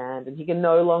handstand, and he can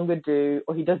no longer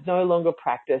he does no longer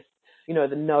practice,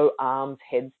 the no-arms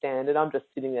headstand. And I'm just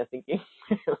sitting there thinking,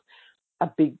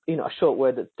 a big, a short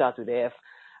word that starts with F,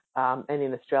 and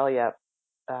in Australia,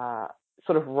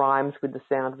 sort of rhymes with the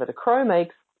sound that a crow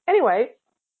makes. Anyway,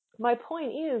 my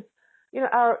point is,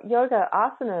 our yoga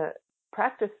asana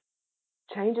practice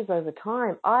changes over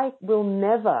time. I will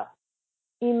never,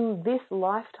 in this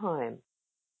lifetime,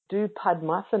 do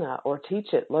Padmasana or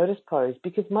teach it, lotus pose,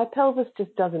 because my pelvis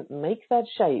just doesn't make that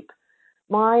shape.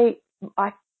 I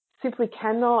simply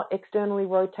cannot externally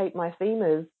rotate my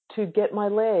femurs to get my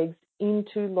legs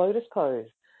into lotus pose,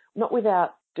 not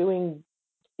without doing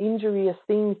injurious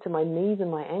things to my knees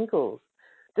and my ankles.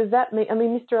 Does that mean,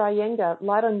 Mr. Iyengar,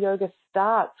 Light on Yoga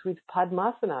starts with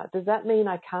Padmasana. Does that mean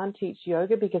I can't teach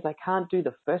yoga because I can't do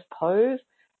the first pose?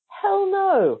 Hell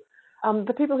no.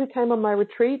 The people who came on my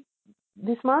retreat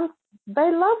this month,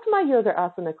 they loved my yoga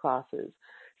asana classes.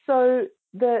 So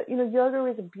yoga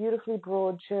is a beautifully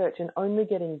broad church and only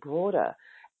getting broader.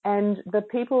 And the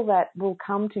people that will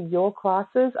come to your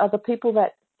classes are the people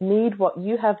that need what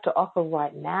you have to offer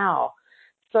right now.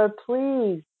 So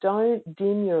please don't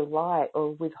dim your light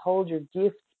or withhold your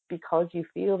gifts because you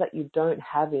feel that you don't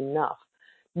have enough.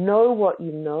 Know what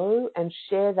you know and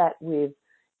share that with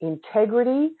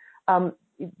integrity.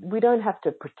 We don't have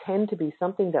to pretend to be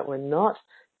something that we're not.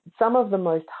 Some of the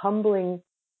most humbling,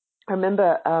 I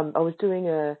remember I was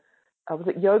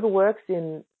at Yoga Works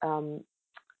in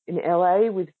LA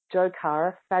with Joe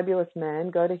Cara, fabulous man,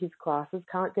 go to his classes,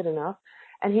 can't get enough.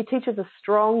 And he teaches a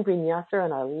strong vinyasa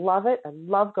and I love it. I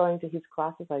love going to his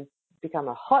classes. I become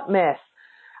a hot mess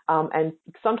and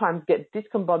sometimes get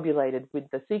discombobulated with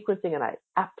the sequencing and I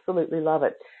absolutely love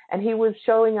it. And he was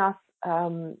showing us,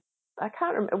 I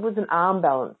can't remember, it was an arm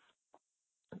balance.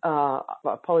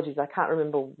 Apologies, I can't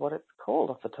remember what it's called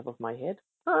off the top of my head.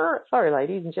 Sorry,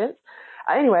 ladies and gents.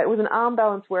 Anyway, it was an arm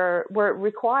balance where it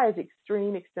requires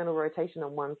extreme external rotation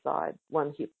on one side,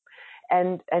 one hip.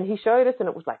 And he showed us and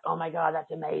it was like, oh my God,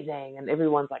 that's amazing. And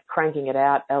everyone's like cranking it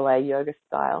out, LA yoga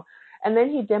style. And then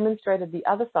he demonstrated the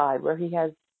other side where he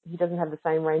doesn't have the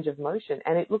same range of motion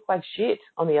and it looked like shit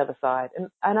on the other side.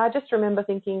 And I just remember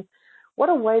thinking, what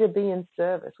a way to be in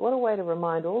service. What a way to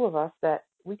remind all of us that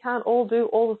we can't all do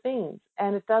all the things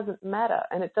and it doesn't matter.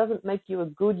 And it doesn't make you a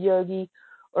good yogi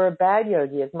or a bad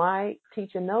yogi. As my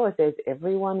teacher Noah says,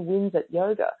 everyone wins at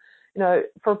yoga. I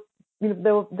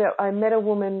met a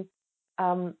woman,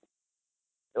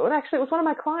 actually it was one of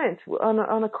my clients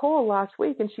on a call last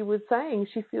week and she was saying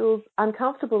she feels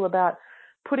uncomfortable about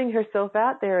putting herself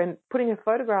out there and putting her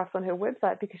photographs on her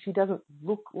website because she doesn't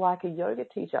look like a yoga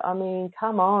teacher. I mean,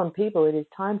 come on, people, it is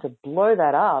time to blow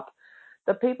that up.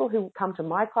 The people who come to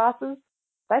my classes,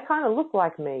 they kind of look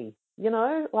like me,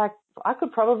 like I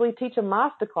could probably teach a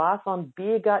master class on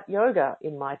beer gut yoga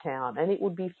in my town and it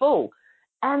would be full.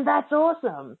 And that's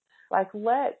awesome. Like,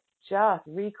 let's just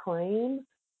reclaim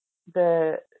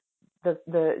the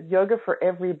yoga for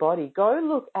everybody. Go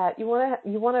look at, you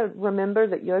want to remember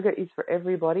that yoga is for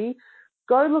everybody.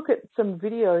 Go look at some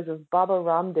videos of Baba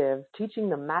Ramdev teaching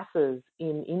the masses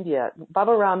in India.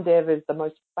 Baba Ramdev is the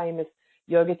most famous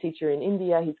yoga teacher in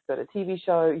India. He's got a TV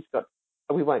show.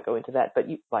 We won't go into that, but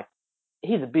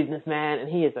he's a businessman and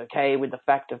he is okay with the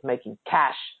fact of making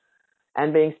cash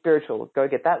and being spiritual. Go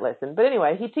get that lesson. But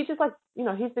anyway, he teaches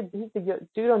he's the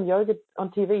dude on yoga, on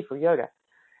TV for yoga.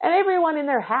 And everyone in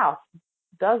their house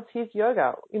does his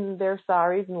yoga in their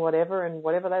saris and whatever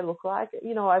they look like.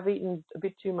 I've eaten a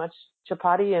bit too much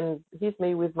chapati and here's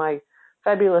me with my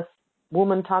fabulous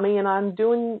woman tummy and I'm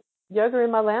doing yoga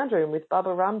in my lounge room with Baba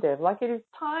Ramdev. Like, it is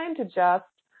time to just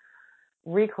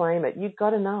reclaim it. You've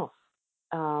got enough.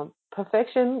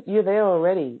 Perfection, you're there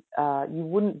already. You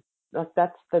wouldn't,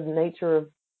 that's the nature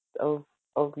of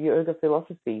yoga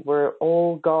philosophy. We're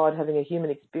all God having a human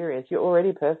experience. You're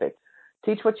already perfect.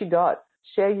 Teach what you got.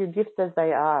 Share your gifts as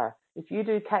they are. If you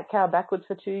do cat-cow backwards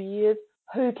for 2 years,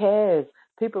 who cares?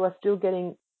 People are still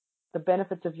getting the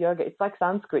benefits of yoga. It's like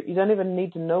Sanskrit. You don't even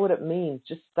need to know what it means.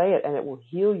 Just say it and it will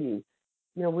heal you.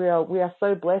 We are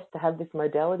so blessed to have this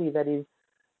modality that is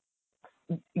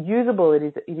usable.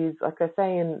 It is like I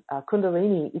say in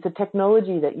Kundalini, it's a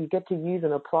technology that you get to use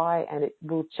and apply and it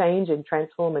will change and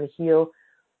transform and heal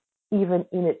even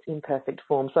in its imperfect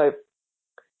form. So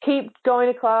keep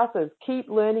going to classes, keep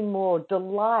learning more,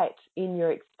 delight in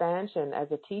your expansion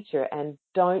as a teacher, and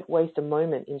don't waste a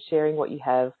moment in sharing what you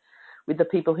have with the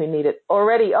people who need it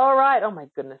already. All right. Oh, my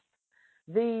goodness.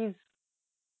 These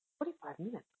 45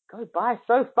 minutes go by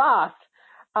so fast.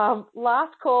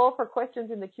 Last call for questions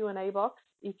in the Q&A box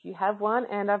if you have one.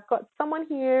 And I've got someone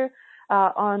here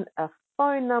on a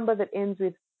phone number that ends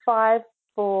with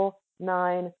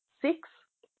 5496.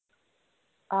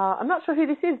 I'm not sure who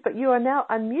this is, but you are now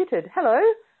unmuted. Hello.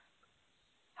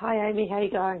 Hi, Amy. How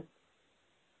you going?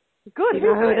 Good. Do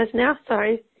you know who it is now?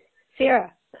 Sorry.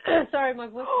 Sarah. Sorry, my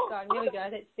voice is going. There we go.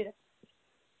 That's better.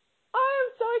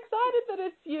 I'm so excited that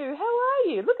it's you. How are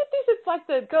you? Look at this. It's like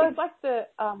the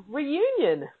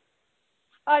reunion.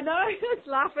 I know. I was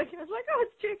laughing. I was like, oh,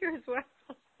 it's Checker as well.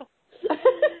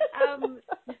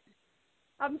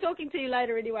 I'm talking to you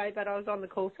later anyway, but I was on the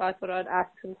call, so I thought I'd ask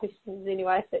some questions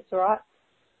anyway, if that's all right.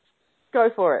 Go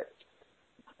for it.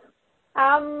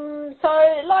 So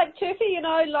like Turkey,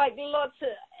 lots of,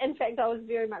 in fact, I was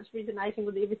very much resonating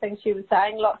with everything she was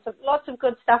saying. Lots of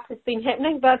good stuff has been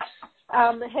happening, but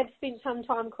have spent some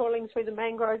time crawling through the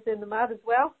mangroves and the mud as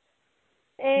well.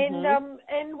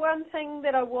 And one thing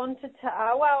that I wanted to,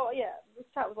 we'll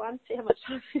start with one, see how much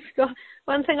time we've got.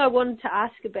 One thing I wanted to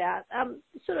ask about,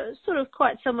 sort of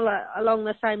quite similar along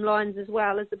the same lines as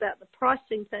well, is about the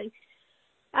pricing thing.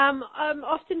 I'm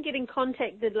often getting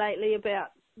contacted lately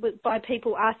by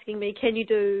people asking me, can you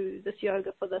do this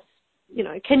yoga for this,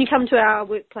 can you come to our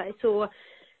workplace? Or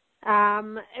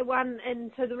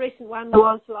and so the recent one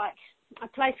was like a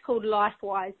place called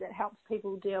LifeWise that helps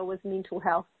people deal with mental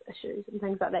health issues and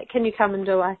things like that. Can you come and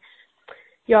do a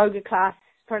yoga class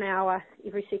for an hour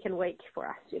every second week for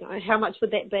us? How much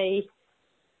would that be?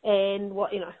 And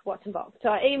what, what's involved? So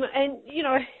I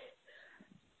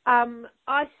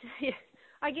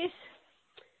guess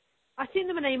I sent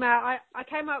them an email. I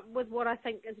came up with what I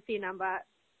think is a fair number.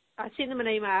 I sent them an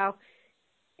email,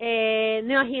 and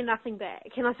then I hear nothing back.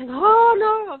 And I think, oh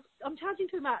no, I'm charging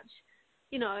too much,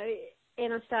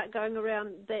 and I start going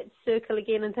around that circle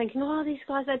again and thinking, oh, these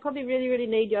guys, they probably really, really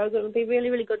need yoga. It would be really,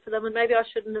 really good for them. And maybe I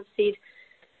shouldn't have said,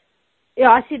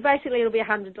 I said basically it'll be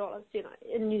 $100,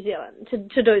 in New Zealand to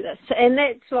do this. And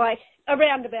that's like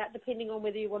around about, depending on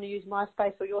whether you want to use my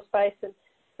space or your space and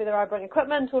whether I bring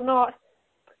equipment or not.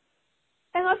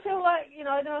 And I feel like, then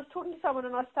I was talking to someone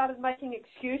and I started making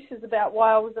excuses about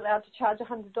why I was allowed to charge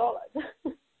 $100.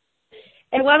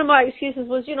 And one of my excuses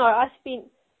was, I spent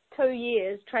 2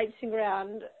 years traipsing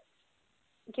around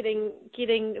getting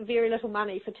very little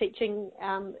money for teaching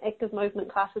active movement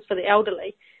classes for the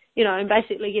elderly, and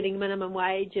basically getting minimum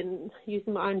wage and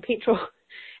using my own petrol.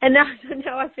 And now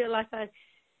I feel like I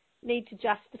need to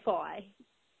justify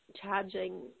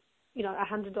charging,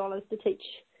 $100 to teach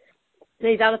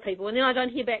these other people. And then I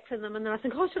don't hear back from them. And then I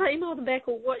think, should I email them back?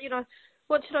 Or what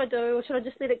should I do? Or should I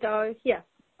just let it go? Yeah.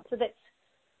 So that's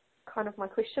kind of my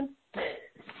question.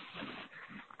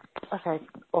 Okay,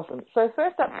 awesome. So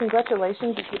first up,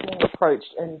 congratulations on being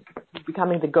approached and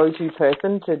becoming the go-to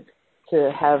person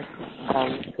to have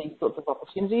these sorts of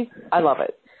opportunities. I love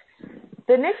it.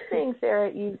 The next thing, Sarah,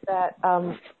 is that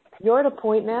you're at a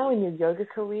point now in your yoga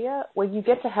career where you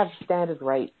get to have standard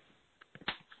rates.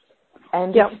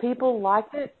 And if people like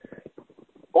it,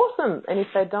 awesome. And if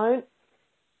they don't,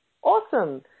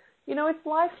 awesome. It's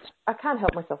like, I can't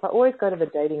help myself. I always go to the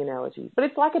dating analogy, but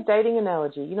it's like a dating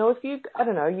analogy. If you,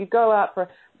 you go out for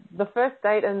the first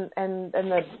date and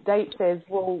the date says,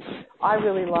 well, I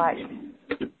really like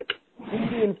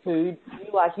Indian food,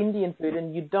 you like Indian food,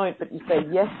 and you don't, but you say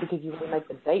yes because you want to make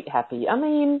the date happy. I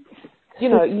mean,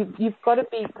 you've got to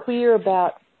be clear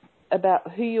about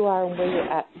who you are and where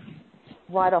you're at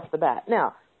right off the bat.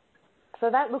 Now, so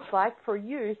that looks like for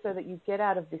you, so that you get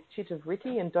out of this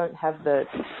chitta-vritti and don't have the,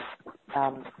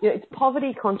 it's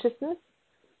poverty consciousness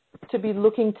to be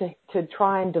looking to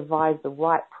try and devise the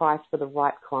right price for the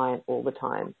right client all the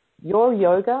time. Your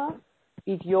yoga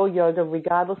is your yoga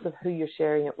regardless of who you're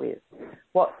sharing it with.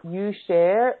 What you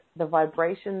share, the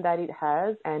vibration that it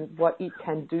has and what it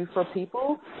can do for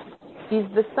people is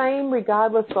the same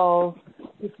regardless of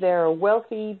if they're a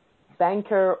wealthy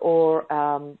banker or,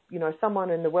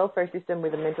 someone in the welfare system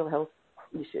with a mental health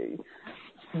issue.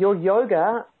 Your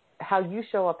yoga, how you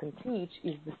show up and teach,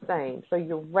 is the same. So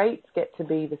your rates get to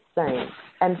be the same.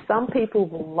 And some people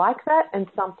will like that and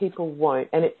some people won't.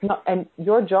 And it's not, and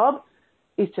your job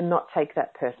is to not take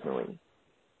that personally.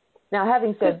 Now,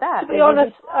 having said that, to be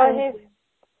honest,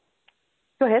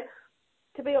 Go ahead.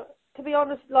 To be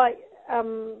honest,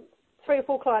 3 or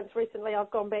 4 clients recently I've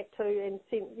gone back to and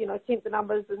sent the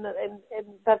numbers and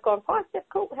they've gone, fine, yeah,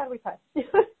 cool, how do we pay?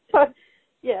 So,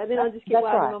 yeah, and then I just keep waiting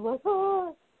and I'm like,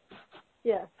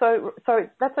 yeah. So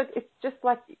that's like, it's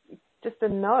just a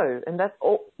no, and that's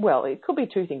all. Well, it could be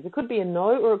 2 things. It could be a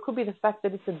no, or it could be the fact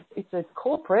that it's a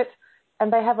corporate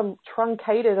and they have a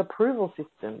truncated approval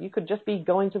system. You could just be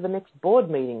going to the next board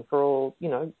meeting for all,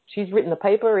 she's written the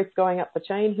paper, it's going up the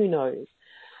chain, who knows?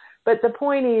 But the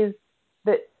point is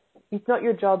that it's not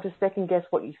your job to second guess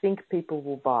what you think people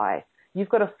will buy. You've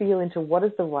got to feel into what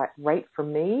is the right rate for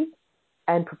me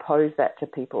and propose that to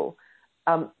people.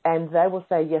 And they will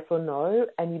say yes or no,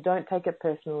 and you don't take it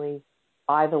personally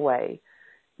either way.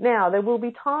 Now, there will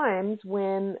be times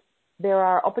when there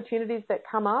are opportunities that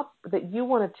come up that you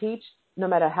want to teach no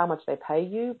matter how much they pay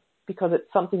you, because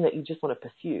it's something that you just want to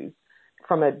pursue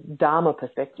from a Dharma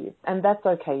perspective. And that's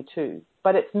okay too.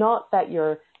 But it's not that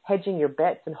you're hedging your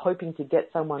bets and hoping to get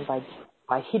someone by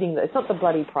hitting it's not the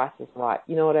bloody price is right.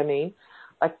 You know what I mean?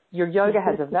 Like, your yoga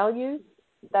has a value.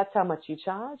 That's how much you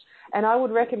charge. And I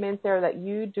would recommend, Sarah, that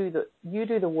you do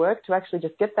the work to actually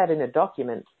just get that in a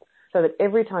document, so that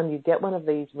every time you get one of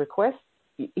these requests,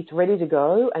 it's ready to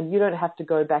go and you don't have to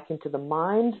go back into the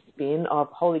mind spin of,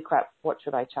 holy crap, what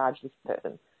should I charge this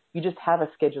person? You just have a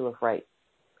schedule of rates.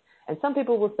 And some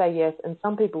people will say yes and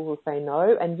some people will say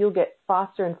no, and you'll get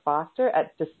faster and faster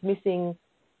at dismissing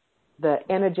the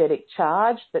energetic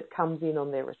charge that comes in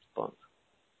on their response.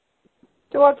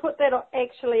 Do I put that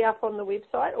actually up on the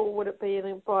website, or would it be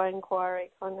by inquiry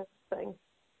kind of thing?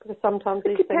 Because sometimes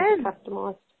these things are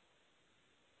customised.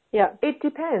 Yeah. It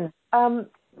depends.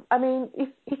 I mean,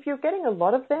 if you're getting a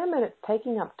lot of them and it's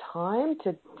taking up time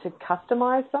to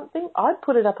customize something, I'd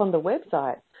put it up on the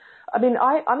website. I mean,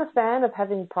 I'm a fan of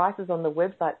having prices on the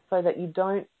website so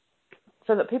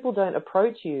that people don't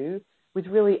approach you with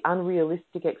really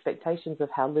unrealistic expectations of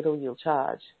how little you'll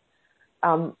charge.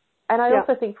 And I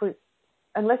also think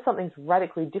unless something's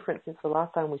radically different since the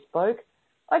last time we spoke,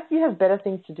 like you have better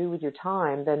things to do with your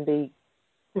time than be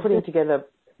putting together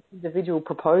individual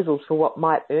proposals for what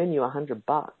might earn you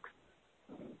 $100.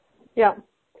 Yeah.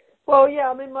 Well, yeah,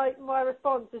 I mean, my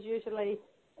response is usually,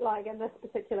 like in this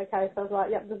particular case, I was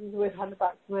like, yep, this is worth $100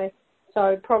 to me.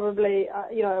 So probably,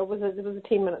 it was a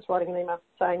 10 minutes writing an email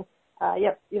saying,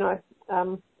 yep,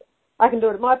 I can do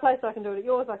it at my place, I can do it at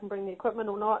yours, I can bring the equipment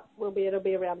or not, it'll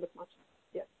be around this much.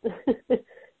 Yeah.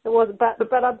 It wasn't,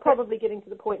 but I'm probably getting to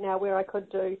the point now where I could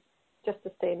do just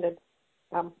a standard,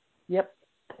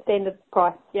 standard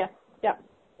price. Yeah.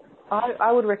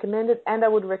 I would recommend it, and I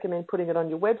would recommend putting it on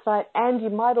your website, and you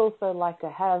might also like to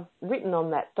have written on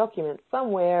that document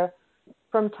somewhere,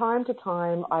 from time to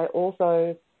time, I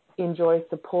also enjoy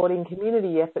supporting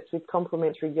community efforts with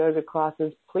complimentary yoga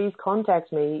classes. Please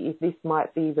contact me if this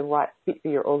might be the right fit for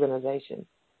your organization.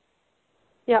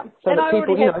 Yeah, so and I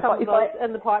people, already have some of those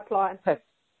in the pipeline. Perfect.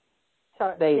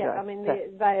 So, there you go. I mean,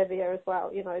 they are there as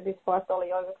well. There's $5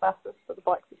 yoga classes for the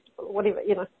bike festival or whatever,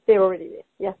 they're already there.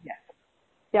 Yeah. Yes.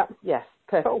 Yeah. Yes,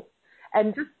 perfect. Cool.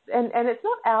 And it's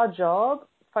not our job,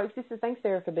 folks, thanks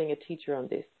Sarah for being a teacher on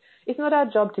this. It's not our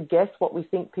job to guess what we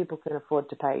think people can afford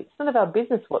to pay. It's none of our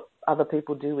business what other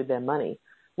people do with their money.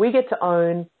 We get to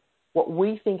own what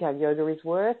we think our yoga is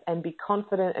worth and be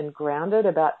confident and grounded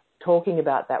about talking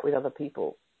about that with other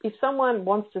people. If someone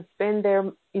wants to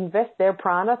invest their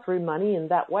prana through money in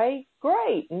that way,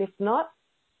 great. And if not,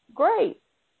 great.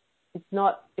 It's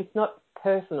not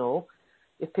personal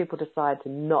if people decide to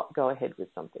not go ahead with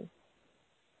something.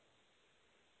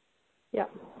 Yeah.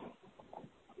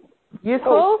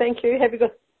 Useful? Cool. Thank you. Have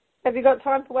you got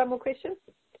time for one more question?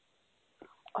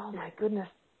 Oh my goodness.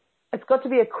 It's got to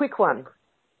be a quick one.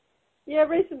 Yeah,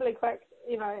 reasonably quick,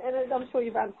 and I'm sure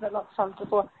you've answered it lots of times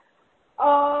before.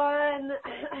 On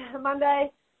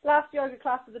Monday, last yoga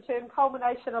class of the term,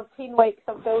 culmination of 10 weeks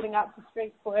of building up the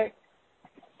strength work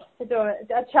to do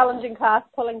a challenging class,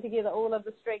 pulling together all of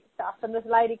the strength stuff. And this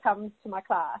lady comes to my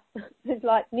class who's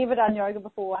like never done yoga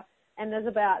before and is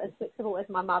about as flexible as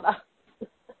my mother.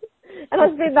 And I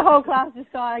spent the whole class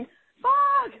just going,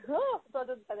 fuck! Oh, so I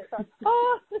didn't say that, sorry.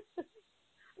 Oh!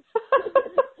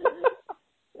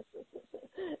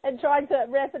 And trying to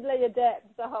rapidly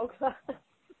adapt the whole class.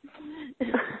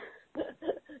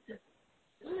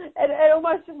 and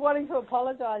almost just wanting to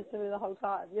apologise to her the whole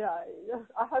time.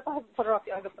 I hope I haven't put her off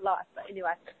yoga for life, but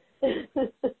anyway.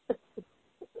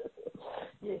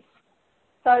 Yes.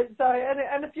 So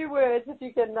in a few words, if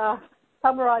you can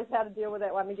summarise how to deal with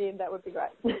that one again, that would be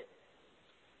great.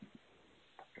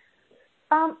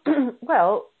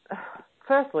 Well,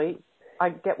 firstly, I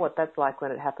get what that's like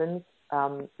when it happens.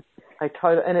 And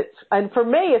for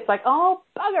me, it's like, oh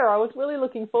bugger! I was really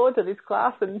looking forward to this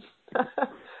class, and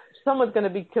someone's going to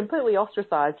be completely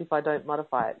ostracized if I don't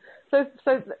modify it. So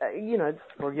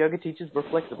well, yoga teachers were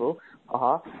flexible.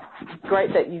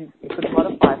 Great that you could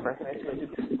modify for a first week.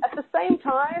 At the same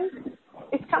time,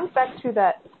 it comes back to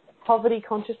that poverty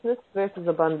consciousness versus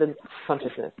abundance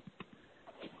consciousness.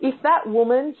 If that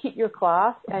woman hit your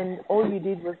class and all you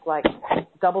did was like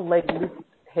double leg lift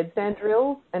headstand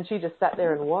drills and she just sat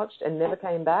there and watched and never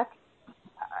came back,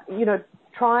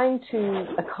 trying to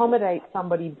accommodate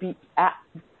somebody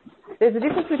there's a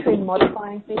difference between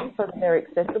modifying things so that they're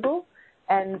accessible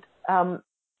and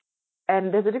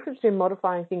there's a difference between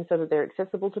modifying things so that they're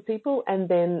accessible to people and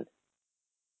then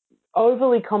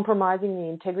overly compromising the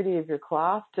integrity of your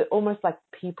class to almost like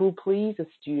people please a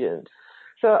student.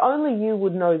 So only you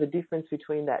would know the difference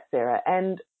between that, Sarah.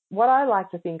 And what I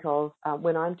like to think of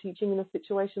when I'm teaching in a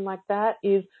situation like that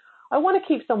is I want to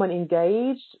keep someone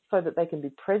engaged so that they can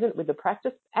be present with the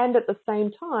practice. And at the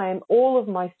same time, all of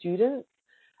my students,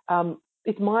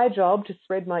 it's my job to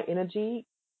spread my energy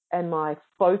and my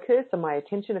focus and my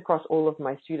attention across all of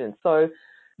my students. So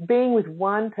being with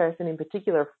one person in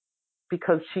particular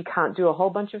because she can't do a whole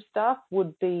bunch of stuff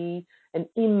would be an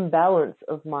imbalance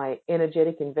of my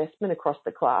energetic investment across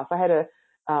the class. I had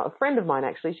A friend of mine,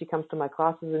 actually, she comes to my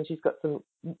classes and she's got some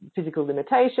physical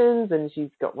limitations and she's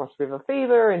got Ross River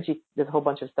fever and there's a whole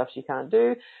bunch of stuff she can't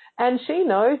do. And she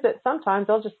knows that sometimes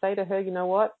I'll just say to her, you know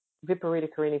what, Viparita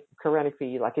Karani for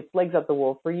you, like it's legs up the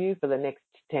wall for you for the next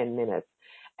 10 minutes.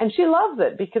 And she loves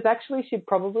it because actually she'd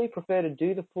probably prefer to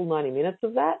do the full 90 minutes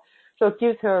of that. So it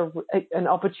gives her an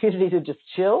opportunity to just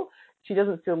chill. She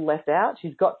doesn't feel left out.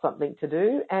 She's got something to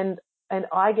do. And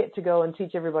I get to go and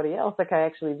teach everybody else, okay,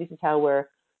 actually this is how we're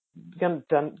going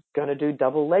to do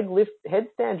double leg lift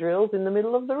headstand drills in the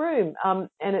middle of the room.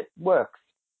 And it works.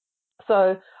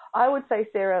 So I would say,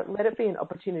 Sarah, let it be an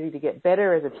opportunity to get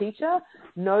better as a teacher.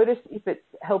 Notice if it's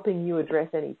helping you address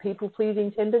any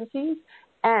people-pleasing tendencies.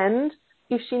 And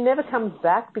if she never comes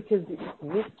back because you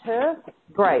missed her,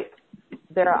 great.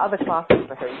 There are other classes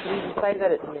for her. You can even say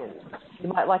that at the end. You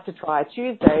might like to try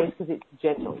Tuesdays because it's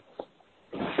gentle,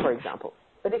 for example.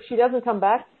 But if she doesn't come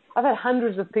back, I've had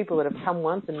hundreds of people that have come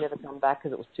once and never come back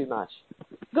because it was too much.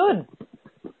 Good.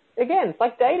 Again, it's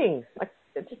like dating. Like,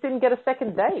 it just didn't get a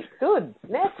second date. Good.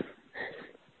 Next.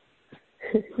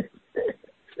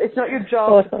 It's not your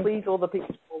job to please all the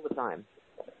people all the time.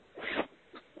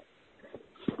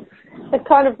 It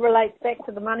kind of relates back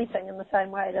to the money thing in the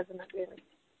same way, doesn't it, really?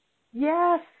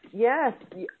 Yes. You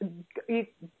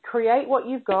create what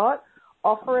you've got,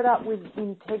 offer it up with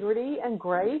integrity and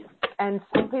grace, and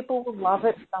some people will love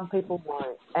it, some people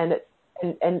won't.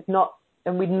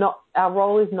 Our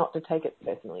role is not to take it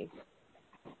personally.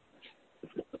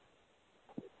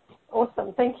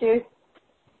 Awesome, thank you.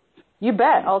 You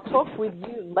bet. I'll talk with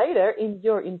you later in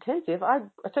your intensive. I've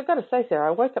got to say, Sarah,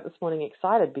 I woke up this morning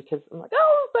excited because I'm like,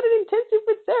 I've got an intensive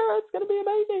with Sarah. It's going to be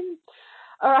amazing.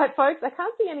 All right, folks, I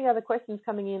can't see any other questions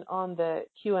coming in on the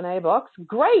Q&A box.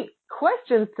 Great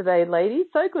questions today, ladies.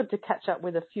 So good to catch up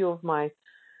with a few of my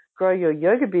Grow Your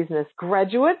Yoga Business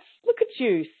graduates. Look at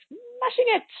you, smashing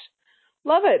it.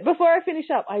 Love it. Before I finish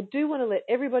up, I do want to let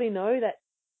everybody know that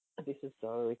this is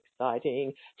so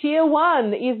exciting. Tier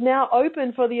 1 is now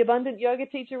open for the Abundant Yoga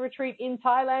Teacher Retreat in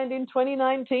Thailand in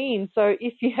 2019. So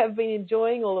if you have been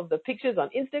enjoying all of the pictures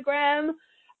on Instagram,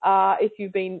 if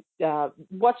you've been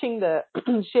watching the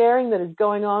sharing that is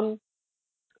going on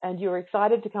and you're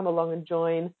excited to come along and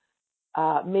join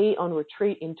me on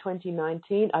retreat in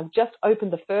 2019, I've just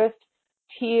opened the first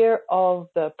tier of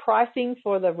the pricing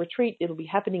for the retreat. It'll be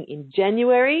happening in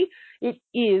January. It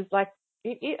is like,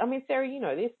 Sarah, you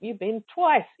know this. You've been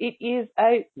twice. It is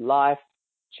a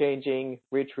life-changing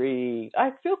retreat.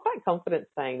 I feel quite confident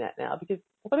saying that now because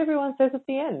what everyone says at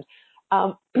the end.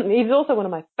 It is also one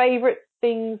of my favorite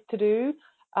things to do.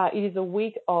 It is a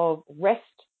week of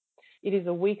rest. It is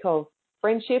a week of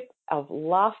friendship, of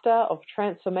laughter, of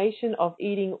transformation, of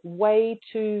eating way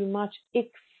too much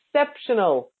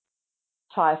exceptional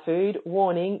Thai food.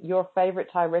 Warning, your favorite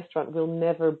Thai restaurant will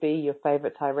never be your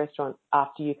favorite Thai restaurant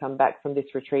after you come back from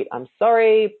this retreat. I'm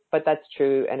sorry, but that's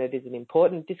true, and it is an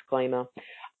important disclaimer.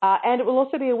 And it will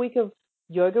also be a week of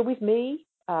yoga with me,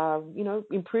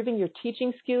 improving your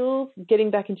teaching skills,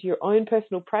 getting back into your own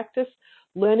personal practice,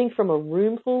 learning from a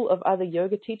room full of other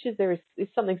yoga teachers. There is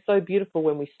something so beautiful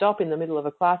when we stop in the middle of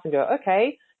a class and go,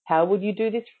 okay, how would you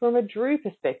do this from a Dhru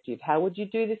perspective? How would you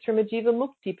do this from a Jiva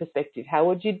Mukti perspective? How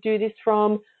would you do this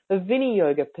from a Vini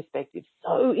Yoga perspective?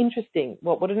 So interesting.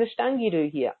 What would an Ashtangi do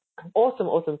here?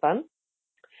 Awesome fun.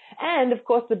 And, of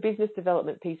course, the business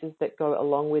development pieces that go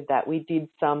along with that. We did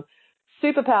some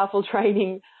super powerful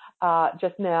training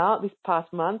just now, this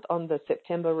past month on the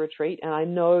September retreat, and I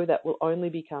know that will only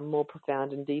become more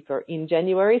profound and deeper in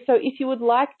January. So if you would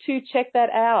like to check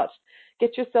that out,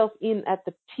 get yourself in at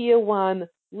the Tier 1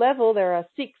 level. There are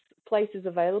 6 places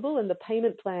available, and the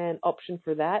payment plan option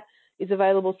for that is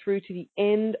available through to the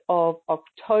end of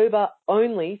October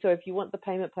only. So if you want the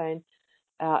payment plan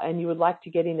and you would like to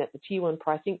get in at the Tier 1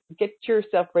 pricing, get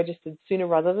yourself registered sooner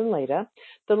rather than later.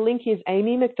 The link is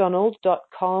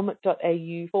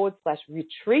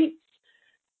amymcdonald.com.au/retreats.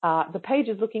 The page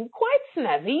is looking quite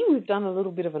snazzy. We've done a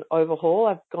little bit of an overhaul.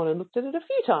 I've gone and looked at it a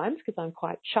few times because I'm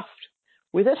quite chuffed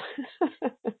with it.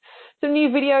 Some new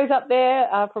videos up there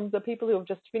from the people who have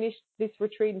just finished this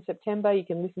retreat in September. You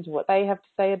can listen to what they have to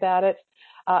say about it.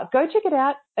 Go check it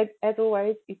out. As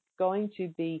always, it's going to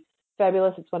be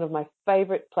fabulous. It's one of my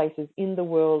favorite places in the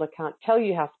world. I can't tell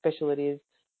you how special it is.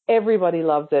 Everybody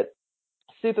loves it.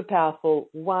 Super powerful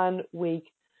 1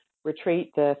 week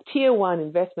retreat. The Tier 1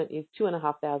 investment is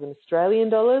 $2,500 Australian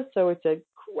dollars, so it's a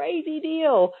crazy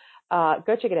deal.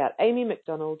 Go check it out,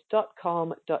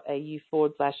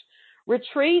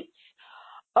 amymcdonald.com.au/retreats.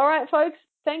 All right, folks,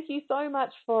 thank you so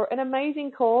much for an amazing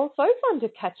call. So fun to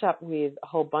catch up with a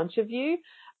whole bunch of you.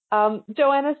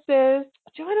 Joanna says,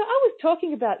 Joanna, I was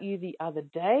talking about you the other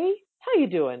day. How you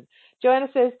doing? Joanna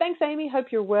says, thanks, Amy.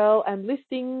 Hope you're well. I'm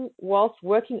listening whilst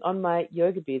working on my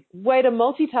yoga biz. Way to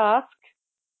multitask.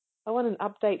 I want an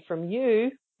update from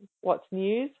you. What's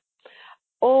news?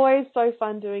 Always so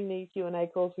fun doing these Q&A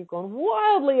calls. We've gone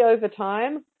wildly over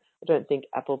time. I don't think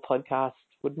Apple Podcasts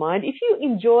would mind. If you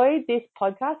enjoyed this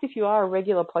podcast, if you are a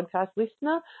regular podcast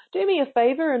listener, do me a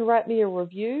favor and write me a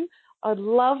review. I'd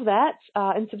love that,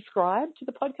 and subscribe to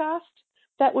the podcast.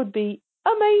 That would be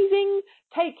amazing.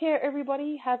 Take care,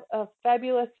 everybody. Have a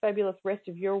fabulous, fabulous rest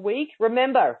of your week.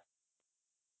 Remember,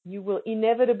 you will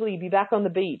inevitably be back on the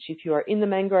beach if you are in the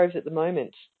mangroves at the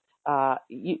moment.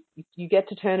 You get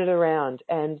to turn it around,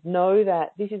 and know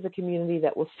that this is a community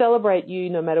that will celebrate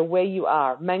you no matter where you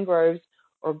are, mangroves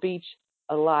or beach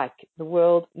alike. The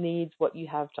world needs what you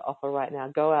have to offer right now.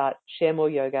 Go out, share more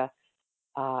yoga,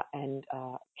 and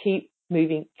keep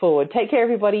moving forward. Take care,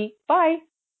 everybody. Bye.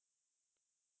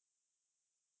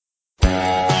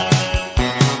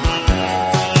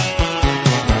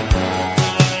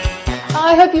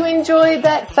 I hope you enjoyed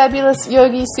that fabulous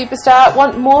yogi superstar.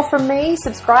 Want more from me?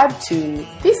 Subscribe to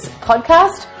this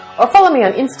podcast or follow me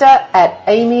on Insta at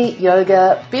Amy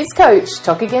Yoga Biz Coach.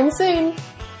 Talk again soon.